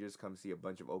of strangers come see a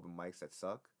bunch of open mics that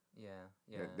suck,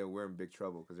 then we're in big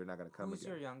trouble because they're not gonna come. Who's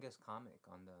your youngest comic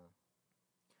on the?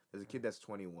 There's a kid that's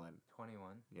 21.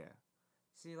 21. Yeah.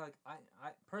 See, like I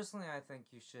personally, I think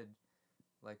you should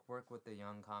like work with the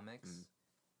young comics.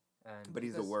 But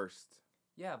he's the worst.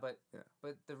 Yeah, but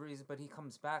the reason, but he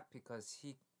comes back because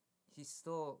he's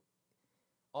still.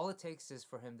 All it takes is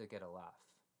for him to get a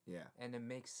laugh. Yeah. And it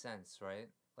makes sense, right?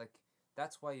 Like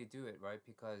that's why you do it, right?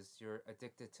 Because you're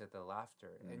addicted to the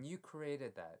laughter, and you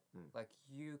created that. Like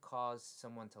you caused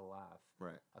someone to laugh,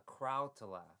 right? A crowd to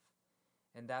laugh,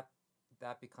 and that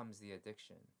becomes the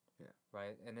addiction. Yeah.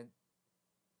 Right, and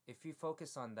if you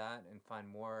focus on that and find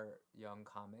more young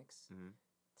comics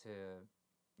to,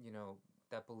 you know,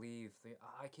 that believe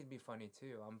I can be funny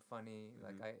too. I'm funny.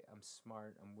 Like I'm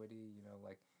smart. I'm witty. You know,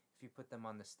 like if you put them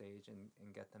on the stage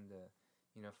and get them to,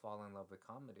 you know, fall in love with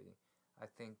comedy, I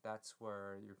think that's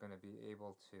where you're going to be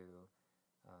able to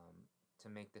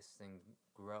make this thing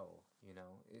grow. You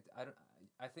know,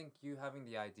 I think you having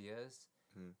the ideas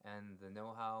and the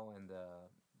know-how and the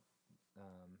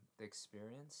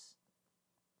experience,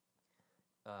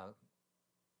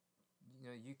 you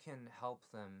know, you can help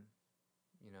them,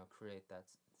 you know, create that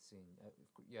scene.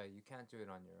 You can't do it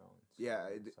on your own. So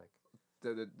it's like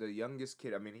the youngest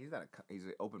kid. I mean, he's he's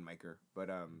an open micer, but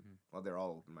well, they're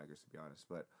all open micers to be honest.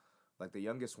 But like the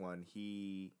youngest one,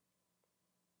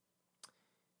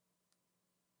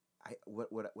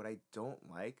 what I don't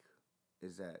like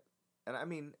is that, and I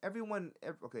mean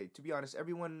to be honest,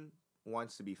 everyone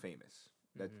wants to be famous.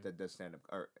 That does stand up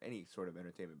or any sort of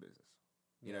entertainment business.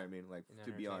 You know what I mean? Like,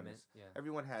 to be honest,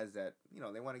 everyone has that. You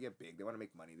know, they want to get big, they want to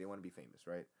make money, they want to be famous,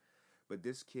 right? But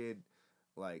this kid,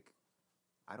 like,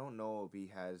 I don't know if he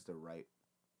has the right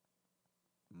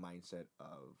mindset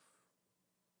of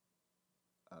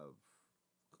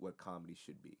what comedy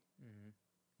should be.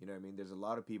 You know what I mean? There's a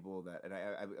lot of people that, and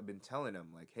I've been telling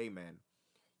them, like, hey man,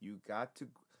 you got to,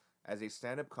 as a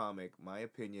stand-up comic, my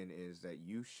opinion is that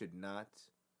you should not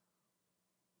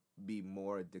be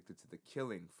more addicted to the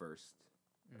killing first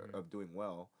of doing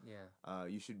well.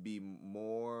 You should be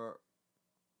more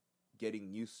getting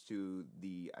used to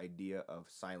the idea of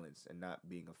silence and not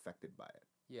being affected by it.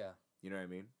 You know what I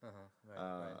mean?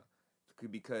 Right.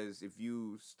 Because if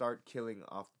you start killing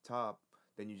off the top,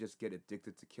 then you just get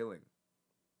addicted to killing.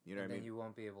 You know what I mean? Then you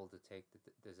won't be able to take the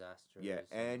disasters. Yeah,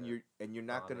 and you're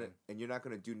not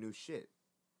gonna do new shit.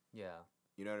 Yeah.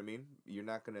 You know what I mean? You're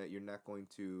not going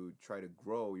to try to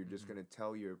grow. You're just gonna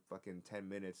tell your fucking 10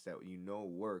 minutes that you know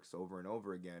works over and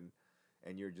over again,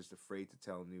 and you're just afraid to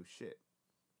tell new shit.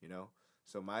 You know?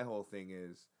 So my whole thing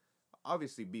is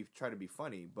obviously try to be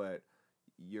funny, but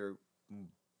your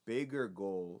bigger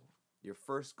goal, your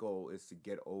first goal is to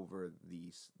get over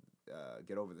the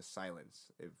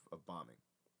silence of bombing,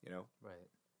 you know? Right.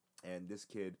 And this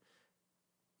kid,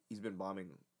 he's been bombing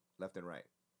left and right.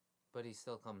 But he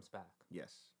still comes back.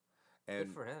 Yes. And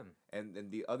good for him. And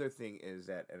the other thing is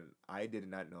that, and I did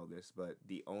not know this, but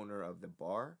the owner of the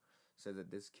bar said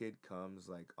that this kid comes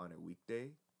like on a weekday,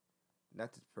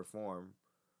 not to perform,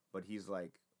 but he's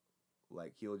like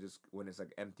he'll just, when it's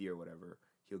like empty or whatever,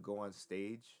 he'll go on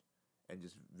stage and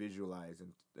just visualize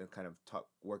and kind of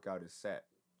work out his set.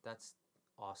 That's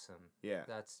awesome. Yeah.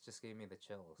 That's just gave me the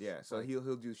chills. Yeah. So like,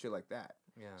 he'll do shit like that.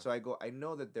 Yeah. So I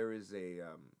know that there is a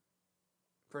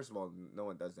first of all, no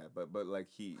one does that, but like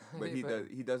he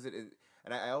does it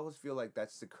and I always feel like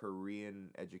that's the Korean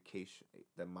education,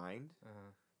 the mind.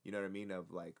 You know what I mean,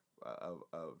 of like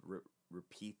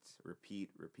repeat,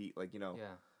 like, you know.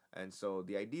 Yeah. And so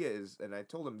the idea is, and I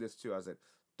told him this too, I was like,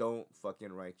 don't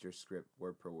fucking write your script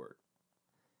word per word.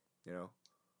 You know?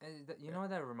 And you know what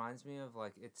that reminds me of?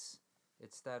 Like, it's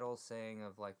that old saying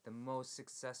of, like, the most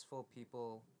successful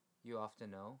people you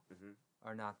often know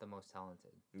are not the most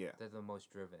talented. Yeah. They're the most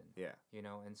driven. Yeah. You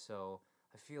know? And so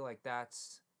I feel like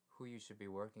that's who you should be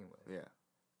working with. Yeah.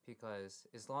 Because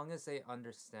as long as they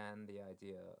understand the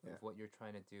idea of what you're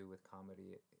trying to do with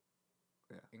comedy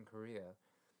in Korea,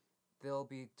 they'll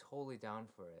be totally down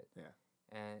for it. Yeah.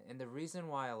 And the reason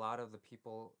why a lot of the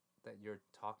people that you're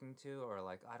talking to are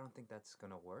like, I don't think that's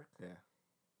gonna work. Yeah.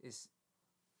 Is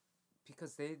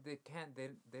because they can't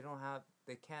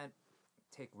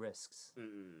take risks.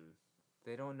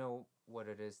 They don't know what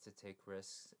it is to take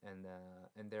risks,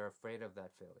 and they're afraid of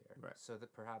that failure. Right. So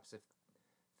that perhaps if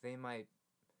they might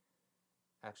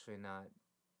actually not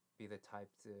be the type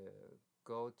to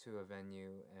go to a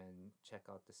venue and check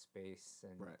out the space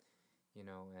and you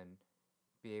know, and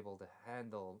be able to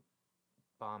handle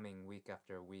bombing week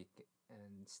after week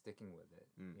and sticking with it,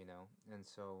 you know? And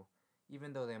so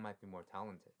even though they might be more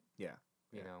talented, you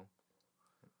know,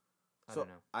 I don't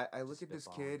know. I look at this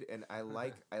kid and I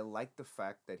like the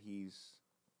fact that he's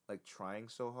like trying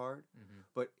so hard,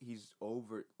 but he's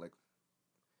over, like,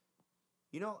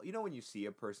 you know when you see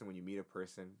a person, when you meet a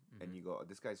person and you go, oh,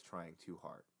 this guy's trying too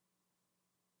hard,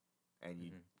 and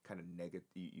you kind of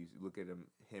you look at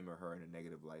him or her in a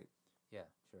negative light. Yeah,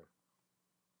 sure.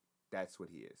 That's what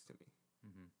he is to me.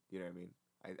 You know what I mean?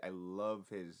 I love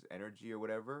his energy or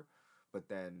whatever, but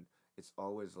then it's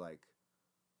always like,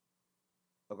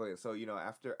 okay, so, you know,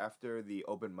 after the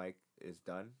open mic is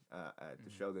done at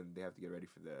the show, then they have to get ready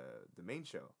for the main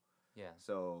show. Yeah.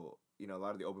 So, you know, a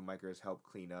lot of the open micers help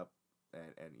clean up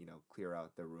and you know, clear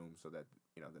out the room so that,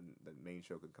 you know, the main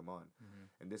show can come on.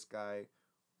 And this guy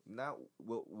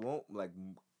won't like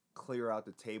clear out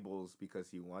the tables because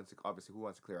he wants to. Obviously, who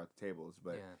wants to clear out the tables?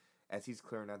 But as he's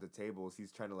clearing out the tables,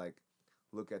 he's trying to like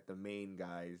look at the main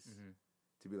guys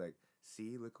to be like,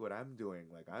 see, look what I'm doing.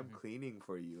 Like, I'm cleaning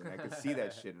for you. And I can see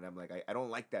that shit. And I'm like, I don't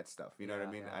like that stuff. You know what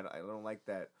I mean? I don't like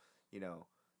that, you know,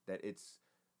 that it's,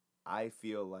 I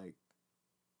feel like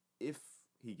if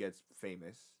he gets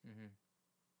famous,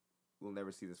 we'll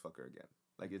never see this fucker again.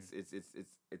 Like,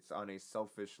 it's on a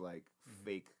selfish, like,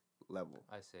 fake level.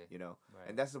 I see. You know? Right.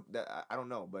 And that's, I don't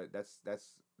know, but that's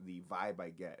the vibe I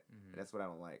get. And that's what I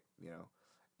don't like, you know?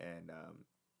 And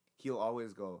he'll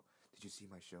always go, did you see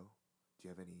my show? Do you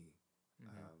have any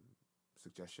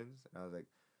suggestions? And I was like,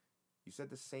 you said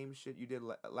the same shit you did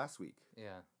last week.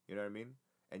 Yeah. You know what I mean?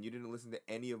 And you didn't listen to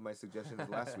any of my suggestions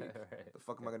last week. The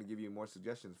fuck am I gonna give you more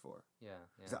suggestions for? Yeah.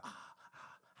 He's like,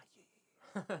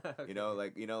 okay. You know,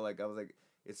 like I was like,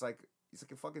 it's like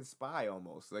a fucking spy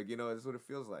almost. Like, you know, that's what it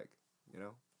feels like. You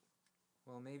know.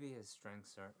 Well, maybe his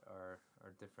strengths are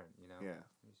different. You know. Yeah.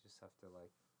 You just have to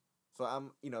like. So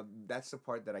I'm, you know, that's the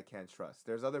part that I can't trust.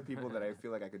 There's other people that I feel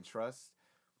like I can trust,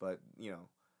 but, you know,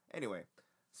 anyway.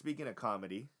 Speaking of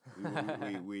comedy,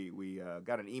 we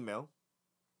got an email.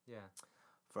 Yeah.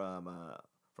 From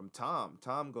Tom.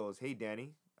 Tom goes, "Hey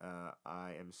Danny,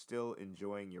 I am still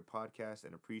enjoying your podcast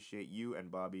and appreciate you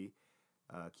and Bobby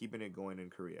keeping it going in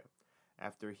Korea.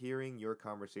 After hearing your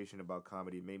conversation about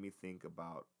comedy, it made me think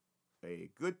about a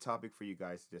good topic for you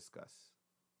guys to discuss.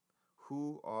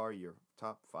 Who are your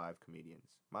top 5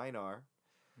 comedians? Mine are,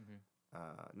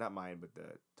 not mine, but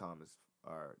Tom's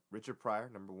are Richard Pryor,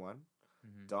 number 1,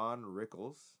 Don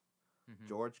Rickles,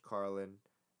 George Carlin,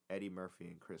 Eddie Murphy,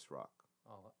 and Chris Rock."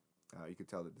 Oh, You could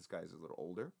tell that this guy is a little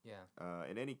older. Yeah.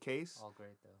 In any case, All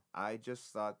great though. I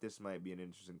just thought this might be an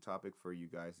interesting topic for you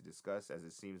guys to discuss, as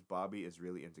it seems Bobby is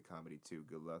really into comedy too.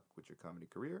 Good luck with your comedy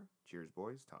career. Cheers,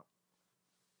 boys. Tom.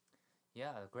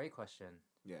 Yeah, great question.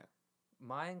 Yeah.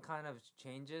 Mine kind of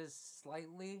changes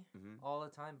slightly Mm-hmm. all the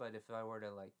time, but if I were to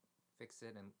like fix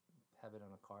it and have it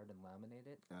on a card and laminate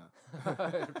it,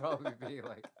 it'd probably be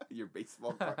like your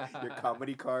baseball card, your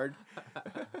comedy card.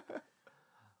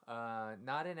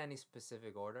 Not in any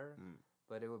specific order,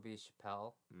 but it would be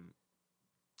Chappelle,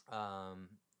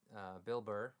 Bill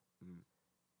Burr,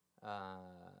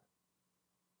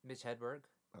 Mitch Hedberg.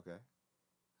 Okay.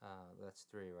 That's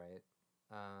 3, right?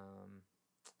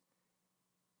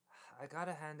 I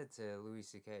gotta hand it to Louis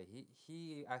C.K.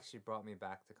 He actually brought me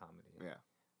back to comedy. Yeah.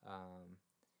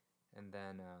 And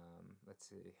then let's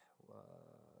see, the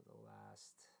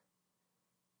last.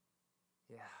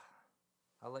 Yeah,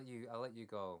 I'll let you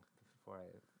go before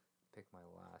I pick my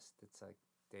last. It's like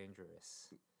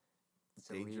dangerous.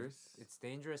 It's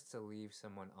dangerous to leave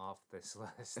someone off this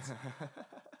list.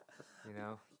 You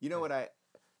know. You know what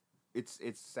It's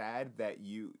sad that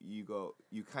you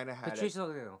kind of had Patrice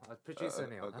O'Neal.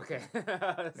 Okay.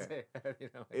 Okay. You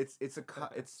know. It's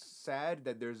sad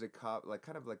that there's a cop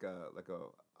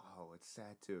it's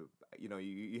sad to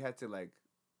you had to like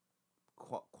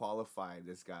qualify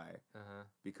this guy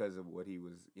because of what he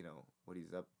was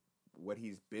what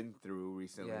he's been through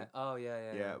recently. Yeah. Oh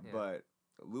yeah. But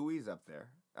Louis up there.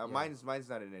 Mine's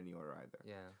not in any order either.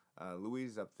 Yeah.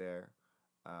 Louis up there.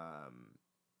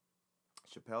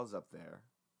 Chappelle's up there.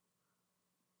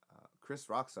 Chris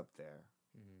Rock's up there.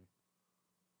 Mm-hmm.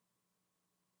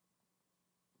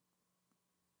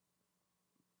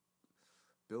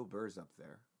 Bill Burr's up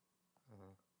there.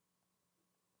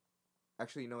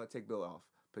 Actually, you know what? Take Bill off.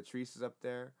 Patrice is up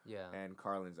there. Yeah. And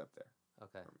Carlin's up there.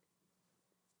 Okay.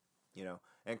 You know,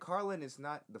 and Carlin is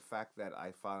not the fact that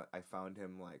I found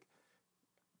him like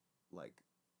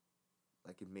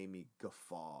it made me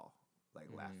guffaw, like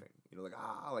laughing. You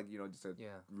know, just a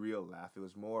real laugh. It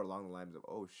was more along the lines of,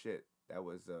 oh shit, that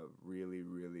was a really,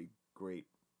 really great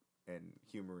and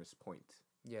humorous point.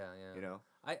 Yeah. You know?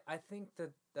 I think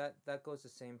that goes the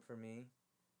same for me.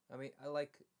 I mean,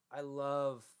 I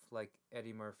love like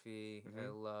Eddie Murphy. I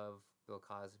love Bill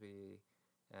Cosby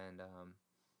and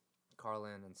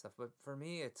Carlin and stuff. But for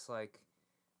me, it's like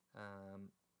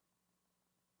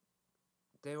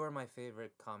they were my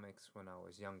favorite comics when I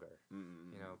was younger.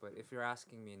 You know, but if you're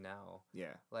asking me now,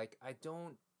 like I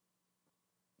don't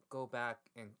go back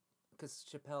and because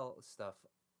Chappelle stuff,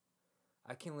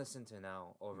 I can listen to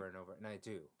now over and over, and I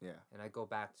do. Yeah. And I go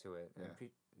back to it. Yeah. And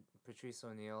Patrice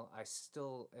O'Neal, I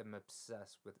still am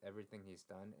obsessed with everything he's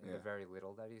done and the very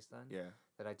little that he's done. Yeah.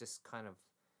 That I just kind of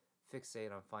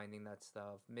fixate on finding that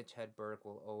stuff. Mitch Hedberg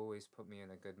will always put me in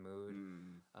a good mood.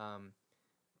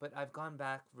 But I've gone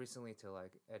back recently to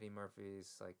like Eddie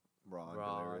Murphy's like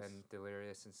Raw and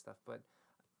Delirious and stuff. But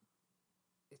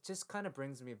it just kind of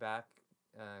brings me back.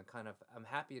 I'm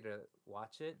happy to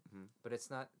watch it, but it's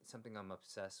not something I'm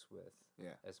obsessed with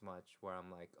as much. Where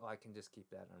I'm like, oh, I can just keep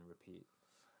that on repeat.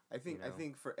 I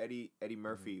think for Eddie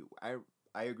Murphy,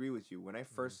 I agree with you. When I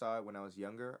first saw it when I was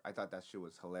younger, I thought that shit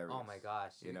was hilarious. Oh my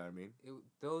gosh! You know what I mean?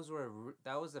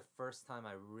 That was the first time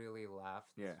I really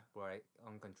laughed. Yeah. Right,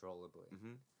 uncontrollably.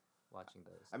 Watching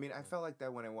those. I mean, I felt like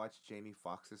that when I watched Jamie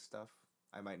Foxx's stuff.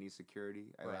 I Might Need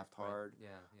Security. I laughed hard.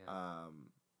 Yeah.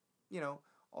 You know,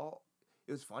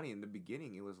 it was funny in the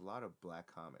beginning. It was a lot of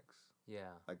black comics.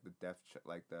 Yeah. Like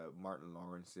like the Martin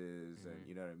Lawrences, and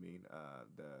you know what I mean.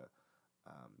 The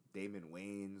Damon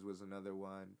Wayans was another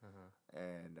one,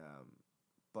 and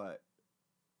but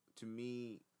to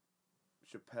me,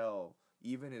 Chappelle,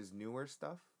 even his newer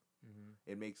stuff,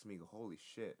 it makes me go, holy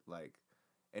shit! Like,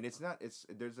 and it's not.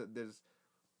 There's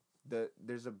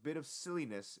a bit of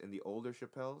silliness in the older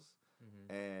Chappelles,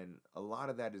 and a lot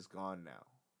of that is gone now.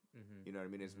 You know what I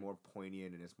mean? It's more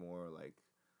poignant and it's more like,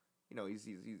 you know, he's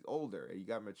older. He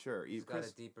got mature. He's got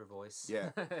a deeper voice.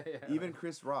 Yeah. Even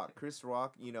Chris Rock. Chris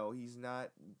Rock, you know, he's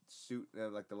not suit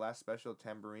like the last special,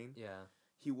 Tambourine. Yeah.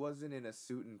 He wasn't in a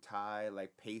suit and tie,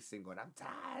 like pacing, going, I'm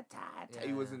tired. Yeah.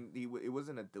 He wasn't. It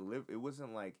wasn't It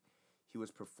wasn't like he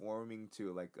was performing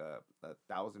to like a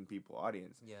 1,000 people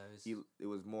audience. Yeah. It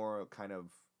was more kind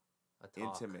of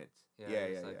intimate. Yeah.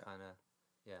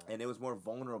 And it was more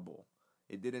vulnerable.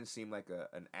 It didn't seem like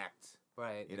an act.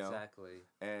 Right, you know? Exactly.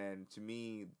 And to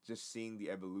me, just seeing the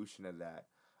evolution of that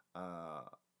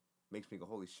makes me go,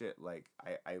 holy shit, like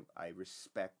I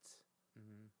respect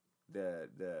the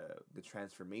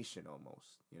transformation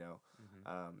almost, you know?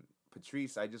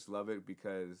 Patrice, I just love it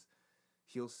because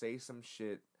he'll say some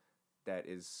shit that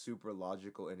is super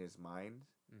logical in his mind,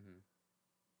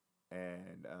 Mm-hmm.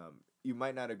 and you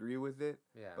might not agree with it,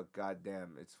 Yeah. but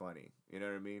goddamn, it's funny. You know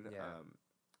what I mean? Yeah.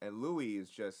 And Louis is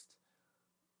just.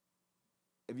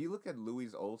 If you look at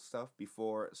Louis' old stuff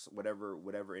before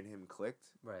whatever in him clicked,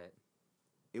 Right.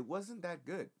 it wasn't that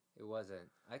good. It wasn't.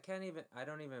 I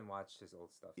don't even watch his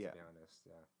old stuff, to Yeah. be honest.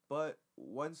 Yeah. But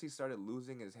once he started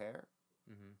losing his hair,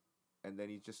 Mm-hmm. and then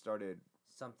he just started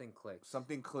Something clicked.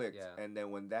 something clicked, Yeah. and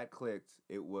then when that clicked,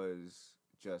 it was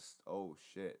just oh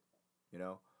shit, you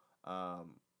know.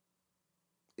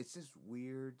 It's this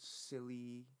weird,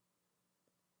 silly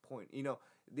point. You know,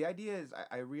 the idea is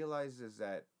I realize is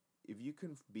that if you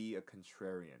can be a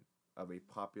contrarian of a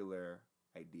popular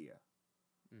idea,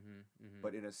 Mm-hmm. Mm-hmm.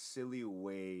 but in a silly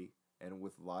way and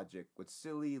with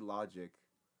silly logic,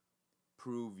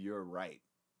 prove you're right.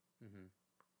 Mm-hmm.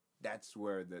 That's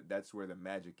where the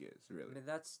magic is, I really. mean,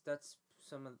 that's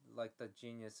some of like the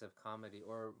genius of comedy,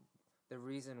 or the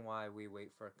reason why we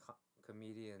wait for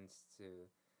comedians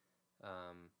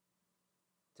um,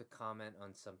 to comment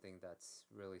on something that's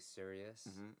really serious.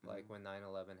 Mm-hmm, Like mm-hmm. when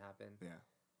 9/11 happened, Yeah.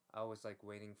 I was like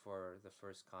waiting for the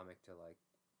first comic to like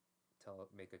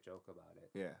make a joke about it.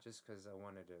 Yeah. Just because I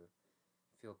wanted to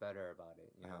feel better about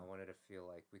it. You know, Uh-huh. I wanted to feel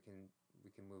like we can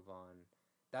move on.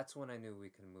 That's when I knew we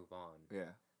can move on.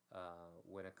 Yeah.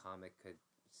 When a comic could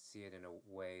see it in a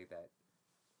way that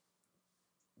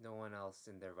no one else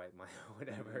in their right mind would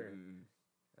ever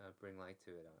Mm-hmm. bring light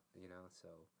to it. You know, so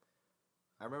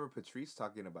I remember Patrice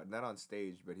talking about, not on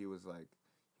stage, but he was like,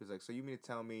 so you mean to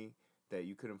tell me that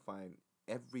you couldn't find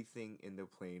everything in the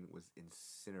plane was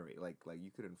incinerated, like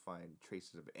you couldn't find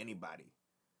traces of anybody,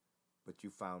 but you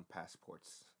found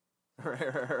passports,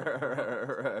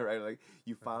 right? Like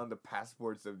you found the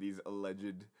passports of these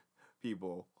alleged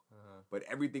people, but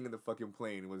everything in the fucking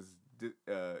plane was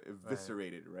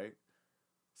eviscerated, right?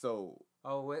 So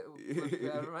oh, wait,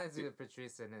 that reminds me of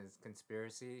Patrice and his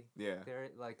conspiracy yeah, theory.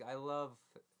 Like, I love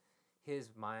his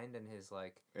mind and his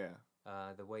like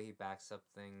yeah, the way he backs up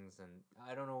things, and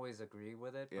I don't always agree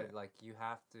with it, Yeah. but like you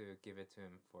have to give it to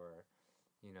him for,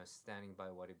 you know, standing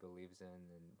by what he believes in,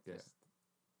 and Yeah. just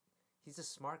he's a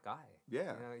smart guy.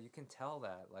 Yeah. You know, you can tell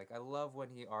that. Like, I love when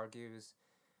he argues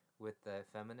with the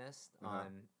feminist Uh-huh.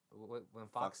 on when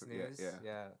Fox yeah, News.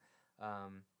 yeah.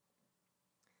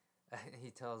 He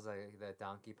tells like the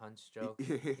donkey punch joke.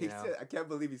 He You know? said, I can't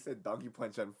believe he said donkey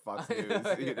punch on Fox News.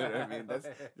 You know what I mean?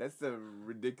 That's the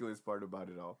ridiculous part about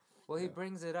it all. Well, he Yeah.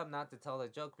 brings it up not to tell the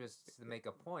joke, just to make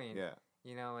a point. Yeah.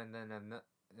 You know, and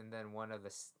then one of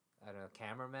the I don't know,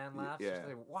 cameraman laughs. Yeah. She's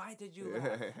like, "Why did you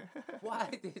laugh? Why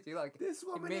did you like?" This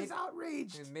woman is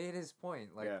outraged. He made his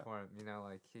point, like Yeah. for him. You know,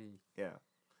 like he. Yeah.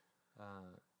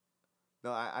 Uh,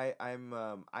 No,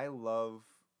 I love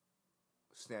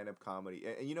stand-up comedy,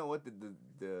 and you know what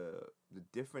the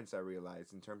difference I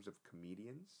realized in terms of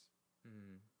comedians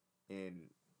mm, in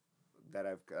that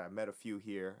I met a few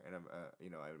here, and I'm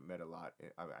I met a lot.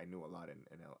 I knew a lot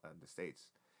in the States,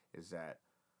 is that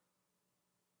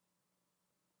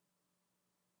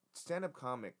stand-up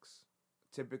comics,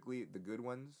 typically the good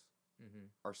ones, mm-hmm.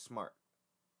 are smart.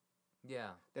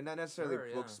 Yeah. They're not necessarily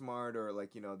Sure, book yeah. smart, or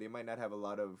like they might not have a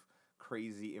lot of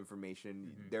crazy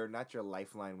information. Mhm. They're not your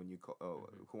lifeline when you call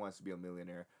Mhm. Who Wants to Be a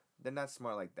Millionaire. They're not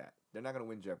smart like that. They're not gonna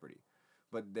win Jeopardy,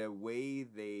 but the way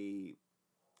they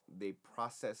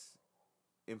process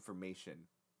information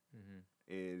Mm-hmm.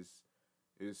 is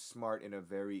smart in a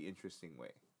very interesting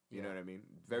way. You know Yeah. what I mean?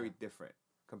 Very Yeah. different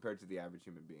compared to the average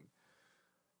human being.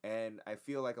 And I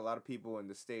feel like a lot of people in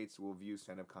the States will view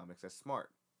stand-up comics as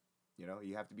smart. You know,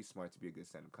 you have to be smart to be a good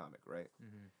stand-up comic, right?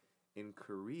 Mm-hmm. In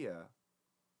Korea,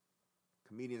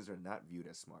 comedians are not viewed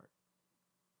as smart.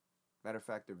 Matter of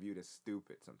fact, they're viewed as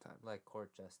stupid sometimes. Like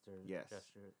court jesters. Yes.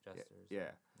 Jesters.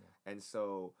 Yeah. And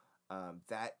so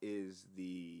that is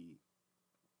the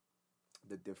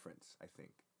difference, I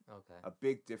think. Okay. A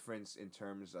big difference in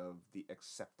terms of the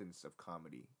acceptance of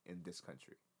comedy in this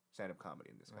country. Stand-up comedy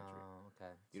in this country. Oh,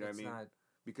 okay. You know what I mean? It's not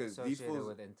Because these associated fools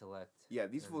with intellect. Yeah,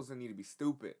 these and- fools don't need to be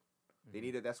stupid. They Mhm.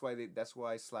 need to. That's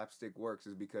why slapstick works,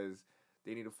 is because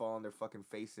they need to fall on their fucking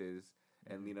faces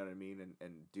and Mhm. you know what I mean,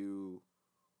 and do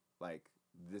like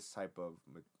this type of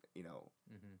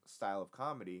Mhm. style of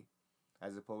comedy,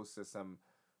 as opposed to some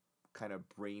kind of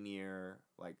brainier,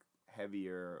 like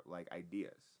heavier, like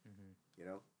ideas. Mhm. You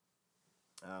know,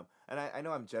 and I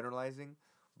know I'm generalizing,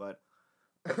 but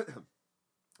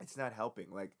it's not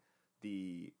helping. Like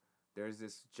there's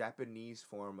this Japanese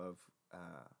form of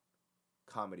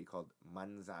comedy called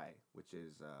manzai, which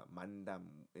is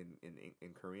mandam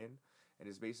in Korean, and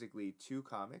it's basically two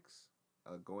comics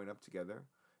going up together,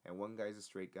 and one guy's a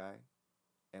straight guy,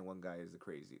 and one guy is the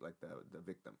crazy, like the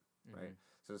victim, right? Mhm.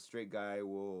 So the straight guy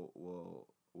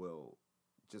will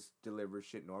just deliver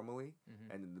shit normally, Mhm.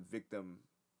 and then the victim,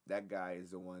 that guy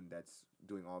is the one that's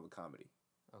doing all the comedy.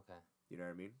 Okay. You know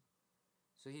what I mean?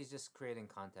 So he's just creating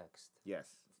context.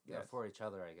 Yes. Yes. For each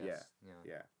other, I guess. Yeah.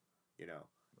 Yeah. You know,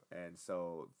 and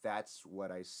so that's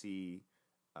what I see,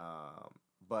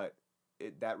 but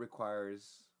that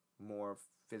requires more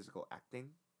physical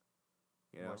acting.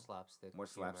 You know, more slapstick. more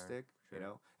humor. slapstick. Sure. You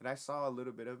know, and I saw a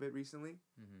little bit of it recently,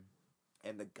 Mhm.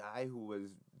 and the guy who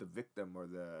was the victim or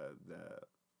the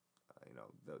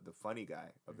funny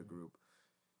guy of the Mhm. group,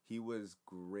 he was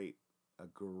great, a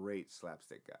great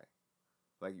slapstick guy.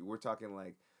 Like we're talking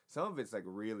like some of it's like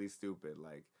really stupid,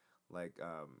 like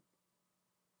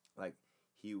like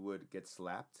he would get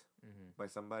slapped Mhm. by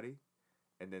somebody,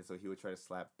 and then so he would try to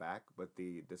slap back, but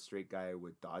the straight guy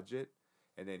would dodge it,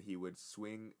 and then he would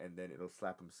swing, and then it'll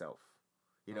slap himself,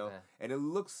 you know. Okay. And it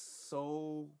looks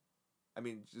so. I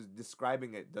mean, just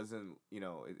describing it doesn't,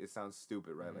 it sounds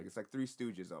stupid, right? Like Mhm. it's like Three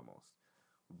Stooges almost,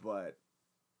 but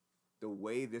the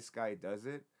way this guy does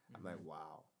it, I'm like, Mhm.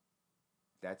 wow,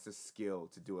 that's a skill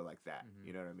to do it like that. Mhm.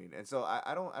 You know what I mean? And so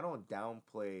I don't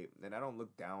downplay, and I don't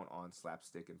look down on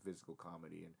slapstick and physical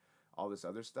comedy and all this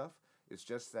other stuff. It's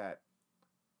just that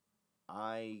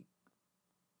I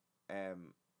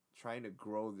am trying to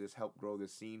help grow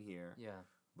this scene here. Yeah.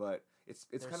 But it's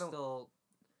There's kind of still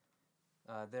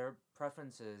their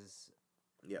preferences.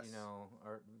 yes.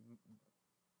 Are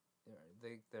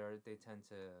they tend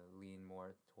to lean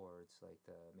more towards like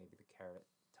maybe the carrot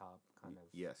top kind of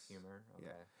Yes. humor. Okay.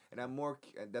 Yeah. And I'm more.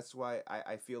 That's why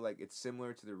I feel like it's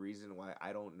similar to the reason why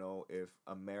I don't know if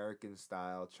American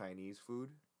style Chinese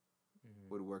food Mhm.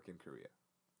 would work in Korea.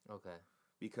 Okay.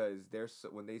 Because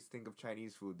when they think of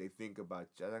Chinese food, they think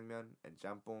about jjajangmyeon and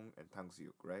jampong and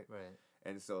tangsiuk, right? Right.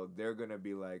 And so they're gonna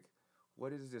be like,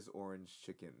 "What is this orange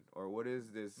chicken? Or what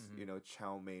is this, Mhm.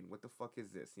 chow mein? What the fuck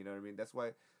is this?" You know what I mean? That's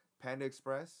why Panda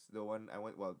Express, the one I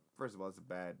went. Well, first of all, it's a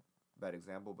bad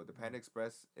example, but the Panda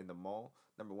Express in the mall,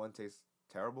 number one, tastes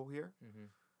terrible here. Mhm.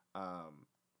 Um,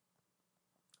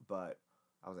 but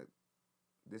I was like,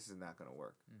 this is not gonna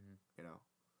work. Mhm. You know,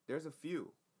 there's a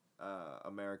few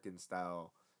American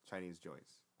style Chinese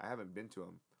joints. I haven't been to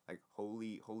them. Like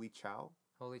Holy Chow.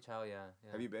 Holy Chow, yeah.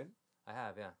 Have you been? I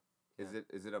have, yeah.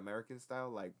 Is it American style,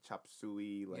 like chop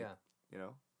suey, like Yeah. you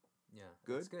know? Yeah.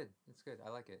 Good? It's good. It's good. I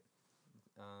like it.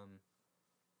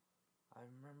 I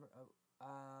remember.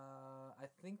 I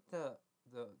think the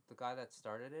guy that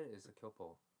started it is a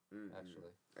Kyopo, Mm-hmm.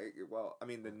 actually. Well, I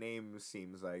mean, the name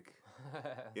seems like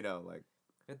like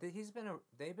But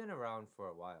they've been around for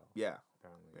a while. yeah,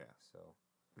 Apparently. yeah. So.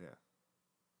 Yeah.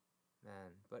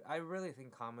 Man, but I really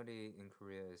think comedy in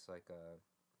Korea is like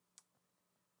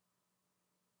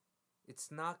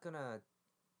it's not gonna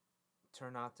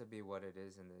turn out to be what it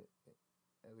is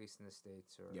at least in the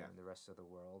States or Yeah. in the rest of the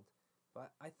world.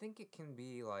 But I think it can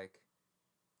be like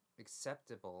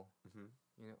acceptable,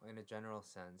 Mm-hmm. in a general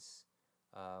sense,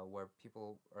 where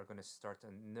people are gonna start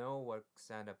to know what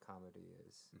stand-up comedy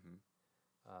is, Mm-hmm.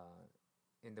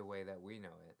 in the way that we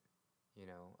know it.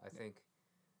 I think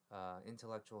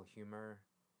intellectual humor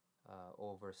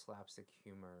over slapstick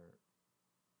humor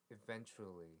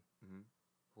eventually Mm-hmm.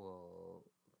 will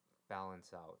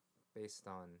balance out based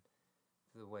on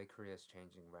the way Korea is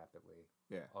changing rapidly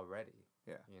Yeah. already.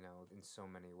 Yeah. In so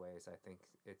many ways, I think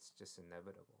it's just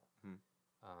inevitable. Hmm.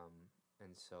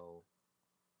 And so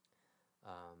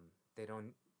they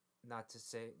don't, not to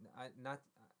say,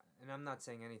 and I'm not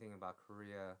saying anything about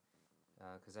Korea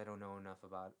because I don't know enough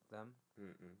about them,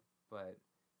 Mm-mm. but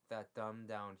that dumbed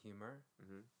down humor,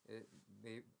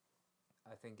 Mm-hmm.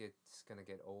 I think it's gonna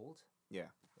get old. Yeah.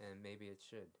 And maybe it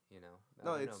should. I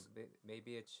No, don't know. it's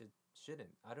Maybe it shouldn't.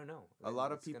 I don't know. a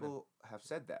lot of It's gonna- people have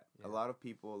said that. Yeah. A lot of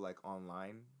people like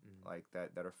online, Mhm. like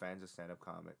that are fans of stand up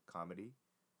comedy.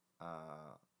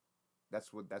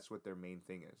 That's what their main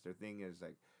thing is. Their thing is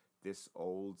like this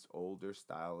older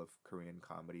style of Korean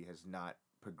comedy has not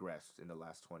progressed in the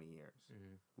last 20 years.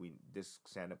 Mhm. This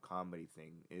stand up comedy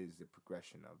thing is the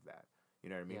progression of that. You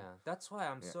know what I mean? Yeah, that's why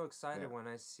I'm Yeah. so excited Yeah. when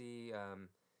I see on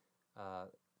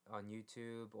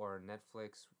YouTube or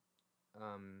Netflix,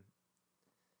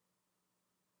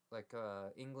 like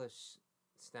English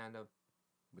stand-up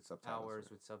With subtitles. hours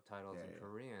with subtitles Yeah, in yeah.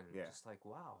 Korean. Yeah. Just like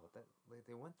wow, that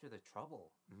they went through the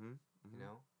trouble, Mm-hmm. you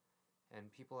know,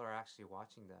 and people are actually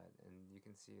watching that, and you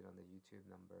can see it on the YouTube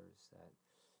numbers that,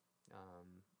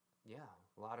 yeah,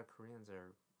 a lot of Koreans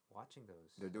are watching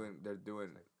those. They're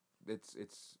doing. It's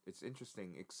It's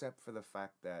interesting, except for the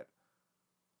fact that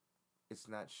it's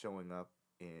not showing up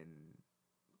in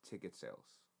ticket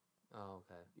sales. Oh,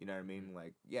 okay. You know what I mean?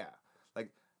 Like, yeah, like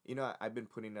I've been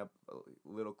putting up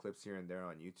little clips here and there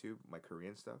on YouTube, my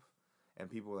Korean stuff, and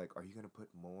people were like, "Are you gonna put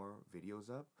more videos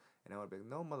up?" And I would be like,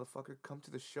 "No, motherfucker, come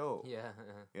to the show." Yeah.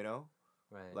 You know,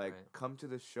 Right. like right. come to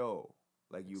the show,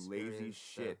 like you lazy Experience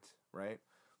the- shit, right?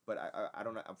 But I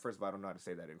don't know. First of all, I don't know how to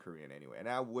say that in Korean anyway, and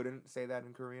I wouldn't say that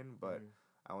in Korean, but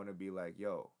I want to be like,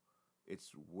 yo,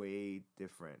 it's way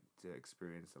different to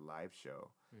experience a live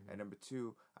show. And number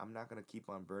two, I'm not gonna keep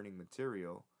on burning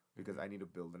material because I need to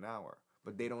build an hour.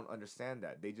 But they don't understand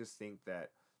that. They just think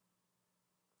that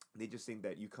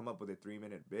you come up with a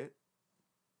 3-minute bit,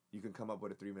 you can come up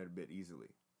with a 3-minute bit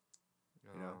easily.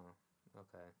 You know?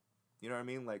 Okay. You know what I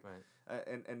mean? Like, Right.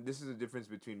 And this is the difference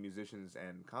between musicians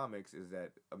and comics is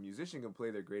that a musician can play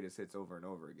their greatest hits over and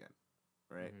over again,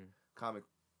 right? Comic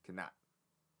cannot.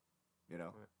 You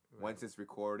know, Right. once it's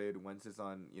recorded, once it's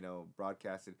on,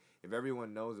 broadcasted, if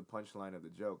everyone knows the punchline of the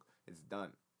joke, it's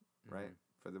done, right?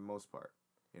 For the most part,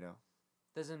 you know.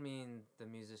 Doesn't mean the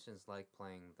musicians like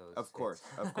playing those. Of course.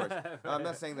 No, I'm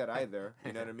not saying that either.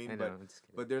 You know what I mean?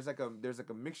 But there's like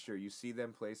a mixture. You see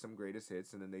them play some greatest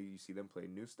hits, and then you see them play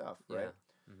new stuff, right?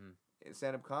 In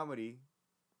stand-up comedy,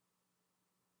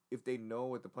 if they know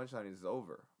what the punchline is, it's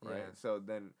over, right? Yeah. So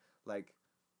then, like,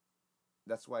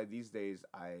 that's why these days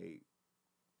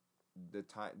there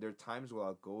are times where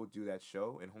I'll go do that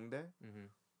show in Hongdae,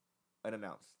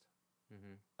 unannounced.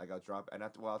 Like I'll drop and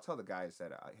I'll tell the guys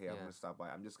that hey, I'm gonna stop by.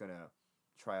 I'm just gonna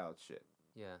try out shit.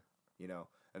 Yeah. You know,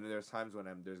 and then there's times when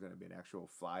there's gonna be an actual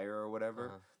flyer or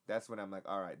whatever. That's when I'm like,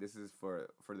 all right, this is for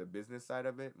the business side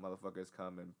of it. Motherfuckers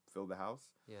come and fill the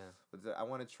house. Yeah. But I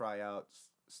want to try out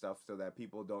stuff so that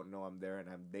people don't know I'm there and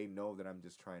they know that I'm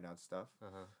just trying out stuff.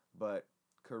 But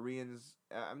Koreans,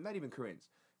 I'm not even Koreans.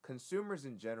 Consumers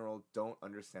in general don't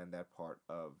understand that part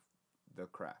of the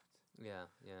craft. Yeah.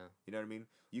 You know what I mean?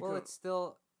 It's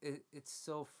still it's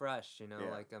so fresh, you know.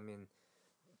 Yeah. Like I mean,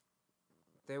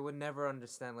 they would never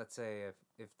understand. Let's say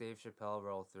if Dave Chappelle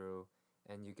rolled through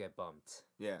and you get bumped.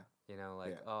 Yeah. You know,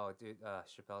 like oh dude,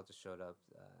 Chappelle just showed up.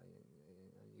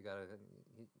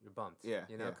 You're bumped. Yeah.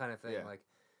 You know, kind of thing. Yeah. Like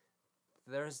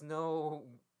there's no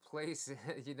place.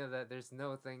 You know that there's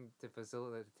no thing to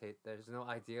facilitate. There's no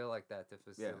idea like that to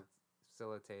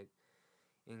facilitate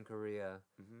in Korea.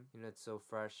 You know, it's so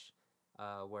fresh.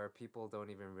 Where people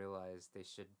don't even realize they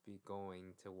should be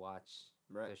going to watch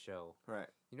the show. Right.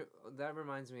 You know, that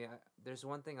reminds me, there's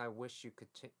one thing I wish you could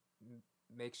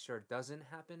make sure doesn't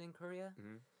happen in Korea,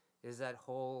 is that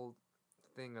whole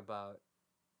thing about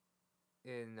I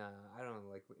don't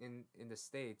know, like in the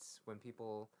States,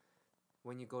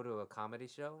 when you go to a comedy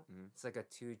show, it's like a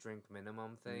 2-drink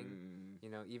minimum thing. You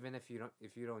know, even if you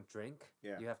don't drink,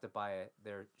 you have to buy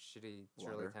their shitty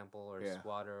Shirley Temple or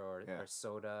water or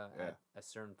soda at a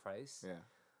certain price. Yeah.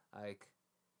 Like,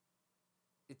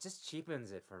 it just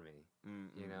cheapens it for me.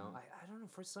 You know, I don't know,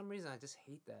 for some reason I just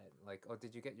hate that. Like, oh,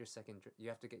 did you get your second drink? You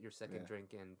have to get your second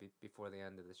drink in before the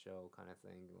end of the show, kind of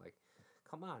thing. Like,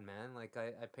 come on, man. Like,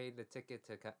 I paid the ticket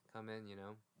to come in. You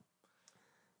know.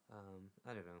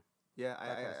 I don't know. Yeah,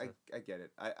 I get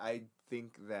it. I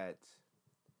think that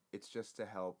it's just to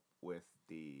help with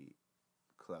the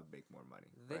club make more money.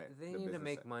 They need to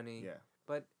make money. Yeah.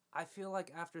 But I feel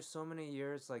like after so many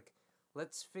years, like,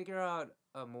 let's figure out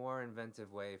a more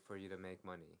inventive way for you to make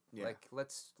money. Yeah. Like,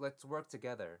 let's work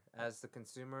together as the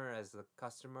consumer, as the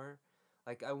customer.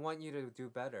 Like, I want you to do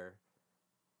better.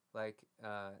 Like,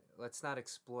 let's not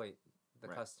exploit the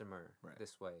customer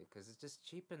this way, because it just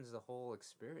cheapens the whole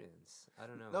experience. I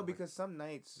don't know. No, because some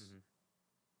nights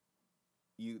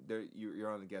you're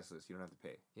on the guest list. You don't have to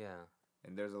pay. Yeah.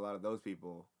 And there's a lot of those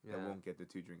people that won't get the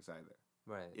 2 drinks either.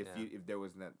 Right. If there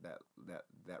was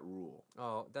that rule.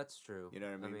 Oh, that's true. You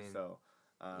know what I mean? So.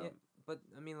 Yeah, but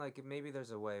I mean, like, maybe there's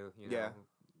a way. You know. Yeah.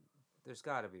 There's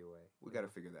got to be a way. We got to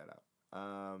figure that out.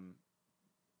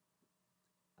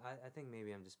 I think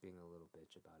maybe I'm just being a little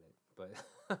bitch about it, but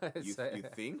you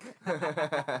think?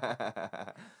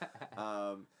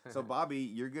 So Bobby,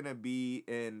 you're gonna be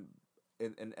in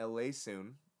LA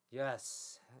soon.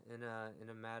 Yes, in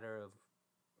a matter of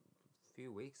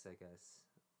few weeks, I guess.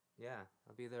 Yeah,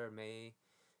 I'll be there May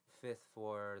 5th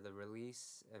for the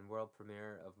release and world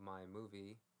premiere of my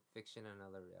movie Fiction and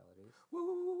Other Realities.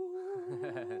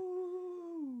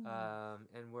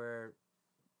 And we're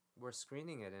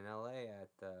screening it in LA at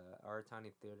the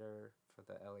Aratani Theater for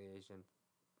the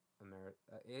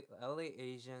LA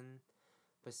Asian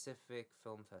Pacific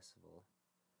Film Festival.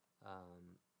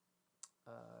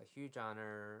 Huge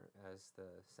honor as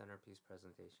the centerpiece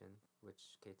presentation,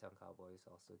 which K-Town Cowboys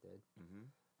also did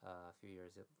a few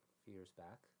years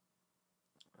back.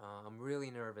 I'm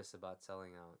really nervous about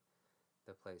selling out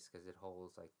the place because it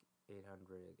holds like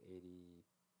 880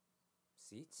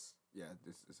 seats. Yeah,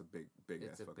 this is a big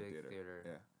It's ass a fucking big theater.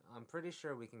 Yeah. I'm pretty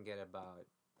sure we can get about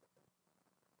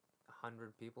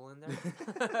 100 people in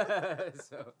there.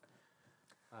 So,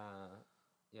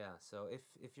 yeah. So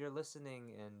if you're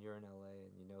listening and you're in LA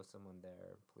and you know someone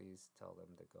there, please tell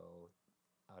them to go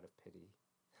out of pity.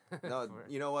 No,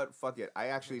 you know what? Fuck it. I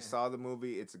actually saw the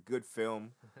movie. It's a good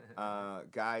film.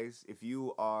 Guys, if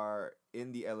you are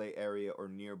in the LA area or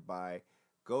nearby,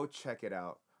 go check it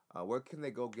out. Where can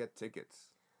they go get tickets?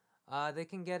 They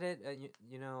can get it.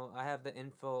 You know, I have the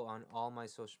info on all my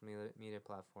social media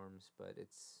platforms, but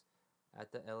it's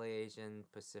at the LA Asian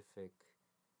Pacific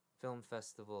Film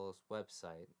Festival's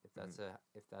website. If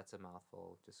that's a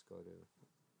mouthful, just go to,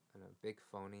 I don't know, Big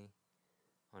Phony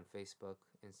on Facebook,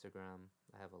 Instagram.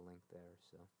 I have a link there.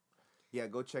 So Yeah,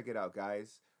 go check it out,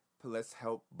 guys. Let's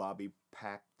help Bobby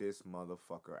pack this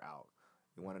motherfucker out.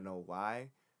 You want to know why?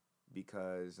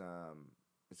 Because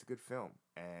it's a good film,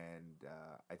 and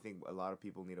I think a lot of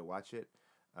people need to watch it.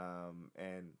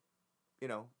 And you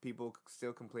know, people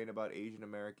still complain about Asian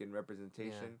American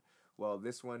representation. Well,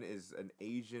 this one is an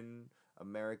Asian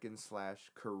American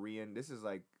 / Korean. This is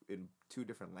like in 2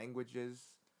 different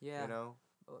languages. yeah, You know.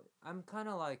 I'm kind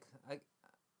of like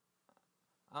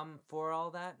I'm for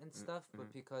all that and stuff, mm-hmm.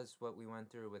 but because what we went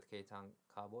through with K-Town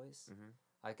Cowboys,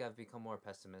 like I've become more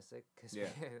pessimistic because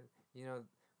you know,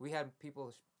 we had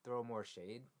people throw more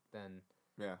shade than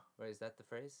right, is that the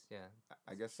phrase? Yeah,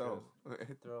 I guess so.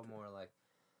 Throw more like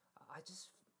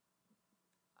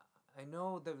I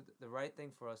know the right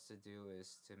thing for us to do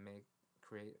is to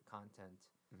create content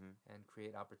and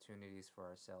create opportunities for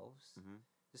ourselves.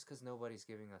 Just because nobody's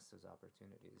giving us those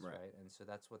opportunities, right? And so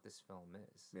that's what this film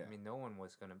is. I mean, no one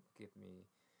was gonna give me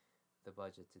the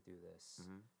budget to do this.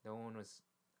 No one was,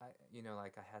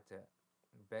 like I had to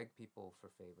beg people for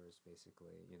favors,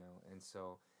 basically, and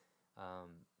so,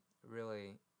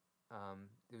 really,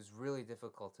 it was really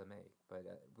difficult to make, but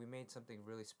we made something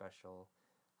really special.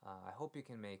 I hope you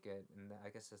can make it, and I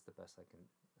guess that's the best I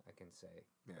can say.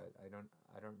 Yeah. But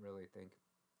I don't really think.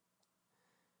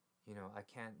 I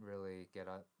can't really get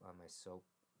up on my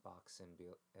soapbox and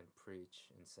preach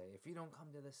and say, if you don't come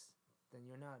to this, then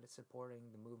you're not supporting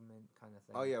the movement, kind of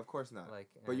thing. Oh yeah, of course not.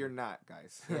 But you're not,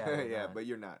 guys. Yeah, yeah, not. But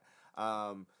you're not.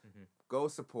 Go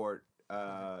support.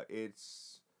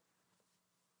 It's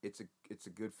a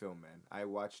good film, man. I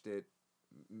watched it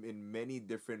in many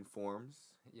different forms.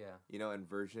 Yeah. And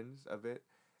versions of it,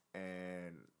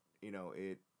 and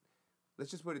it.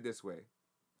 Let's just put it this way.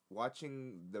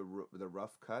 Watching the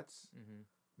rough cuts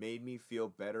made me feel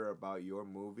better about your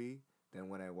movie than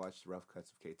when I watched rough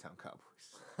cuts of K-Town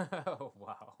Cowboys. Oh,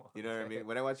 wow. You know what I mean?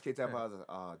 When I watched K-Town Cowboys, I was like,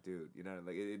 oh, dude,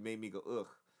 like it made me go ugh,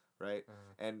 right?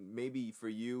 And maybe for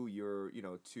you, you're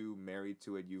too married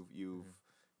to it.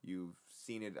 You've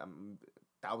seen it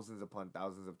thousands upon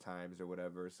thousands of times or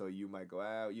whatever. So you might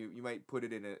go you might put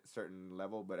it in a certain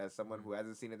level, but as someone who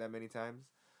hasn't seen it that many times,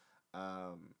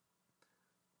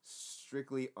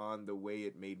 strictly on the way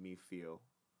it made me feel,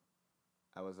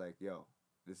 I was like, yo,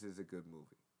 this is a good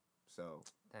movie. So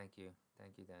thank you,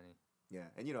 Danny. Yeah,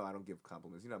 and I don't give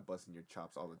compliments. You're not busting your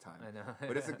chops all the time. I know.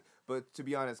 But to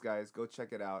be honest, guys, go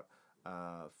check it out.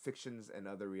 Fictions and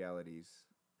Other Realities.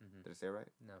 Did I say it right?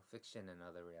 No, Fiction and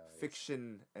Other Realities.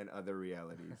 Fiction and Other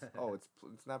Realities. Oh,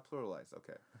 it's not pluralized.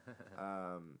 Okay.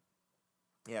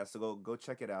 Yeah, so go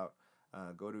check it out.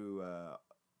 Go to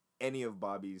any of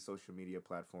Bobby's social media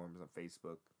platforms on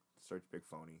Facebook. Search Big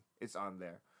Phony. It's on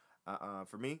there.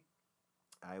 For me,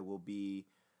 I will be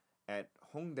at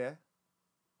Hongdae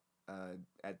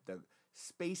at the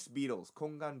Space Beatles,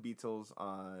 Kongan Beatles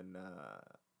on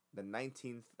the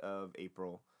 19th of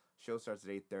April. Show starts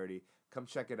at 8:30. Come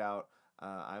check it out.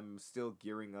 I'm still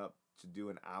gearing up to do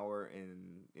an hour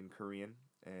in Korean,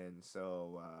 and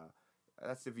so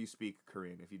that's if you speak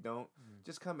Korean. If you don't,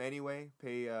 just come anyway.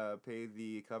 Pay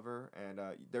the cover, and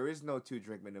there is no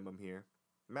 2-drink minimum here.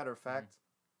 Matter of fact,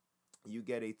 you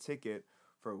get a ticket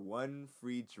for 1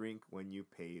 free drink when you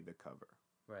pay the cover.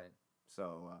 Right.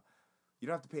 So you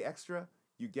don't have to pay extra.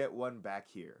 You get one back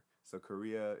here. So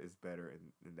Korea is better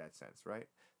in that sense, right?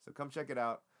 So come check it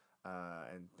out.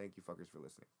 And thank you fuckers for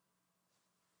listening.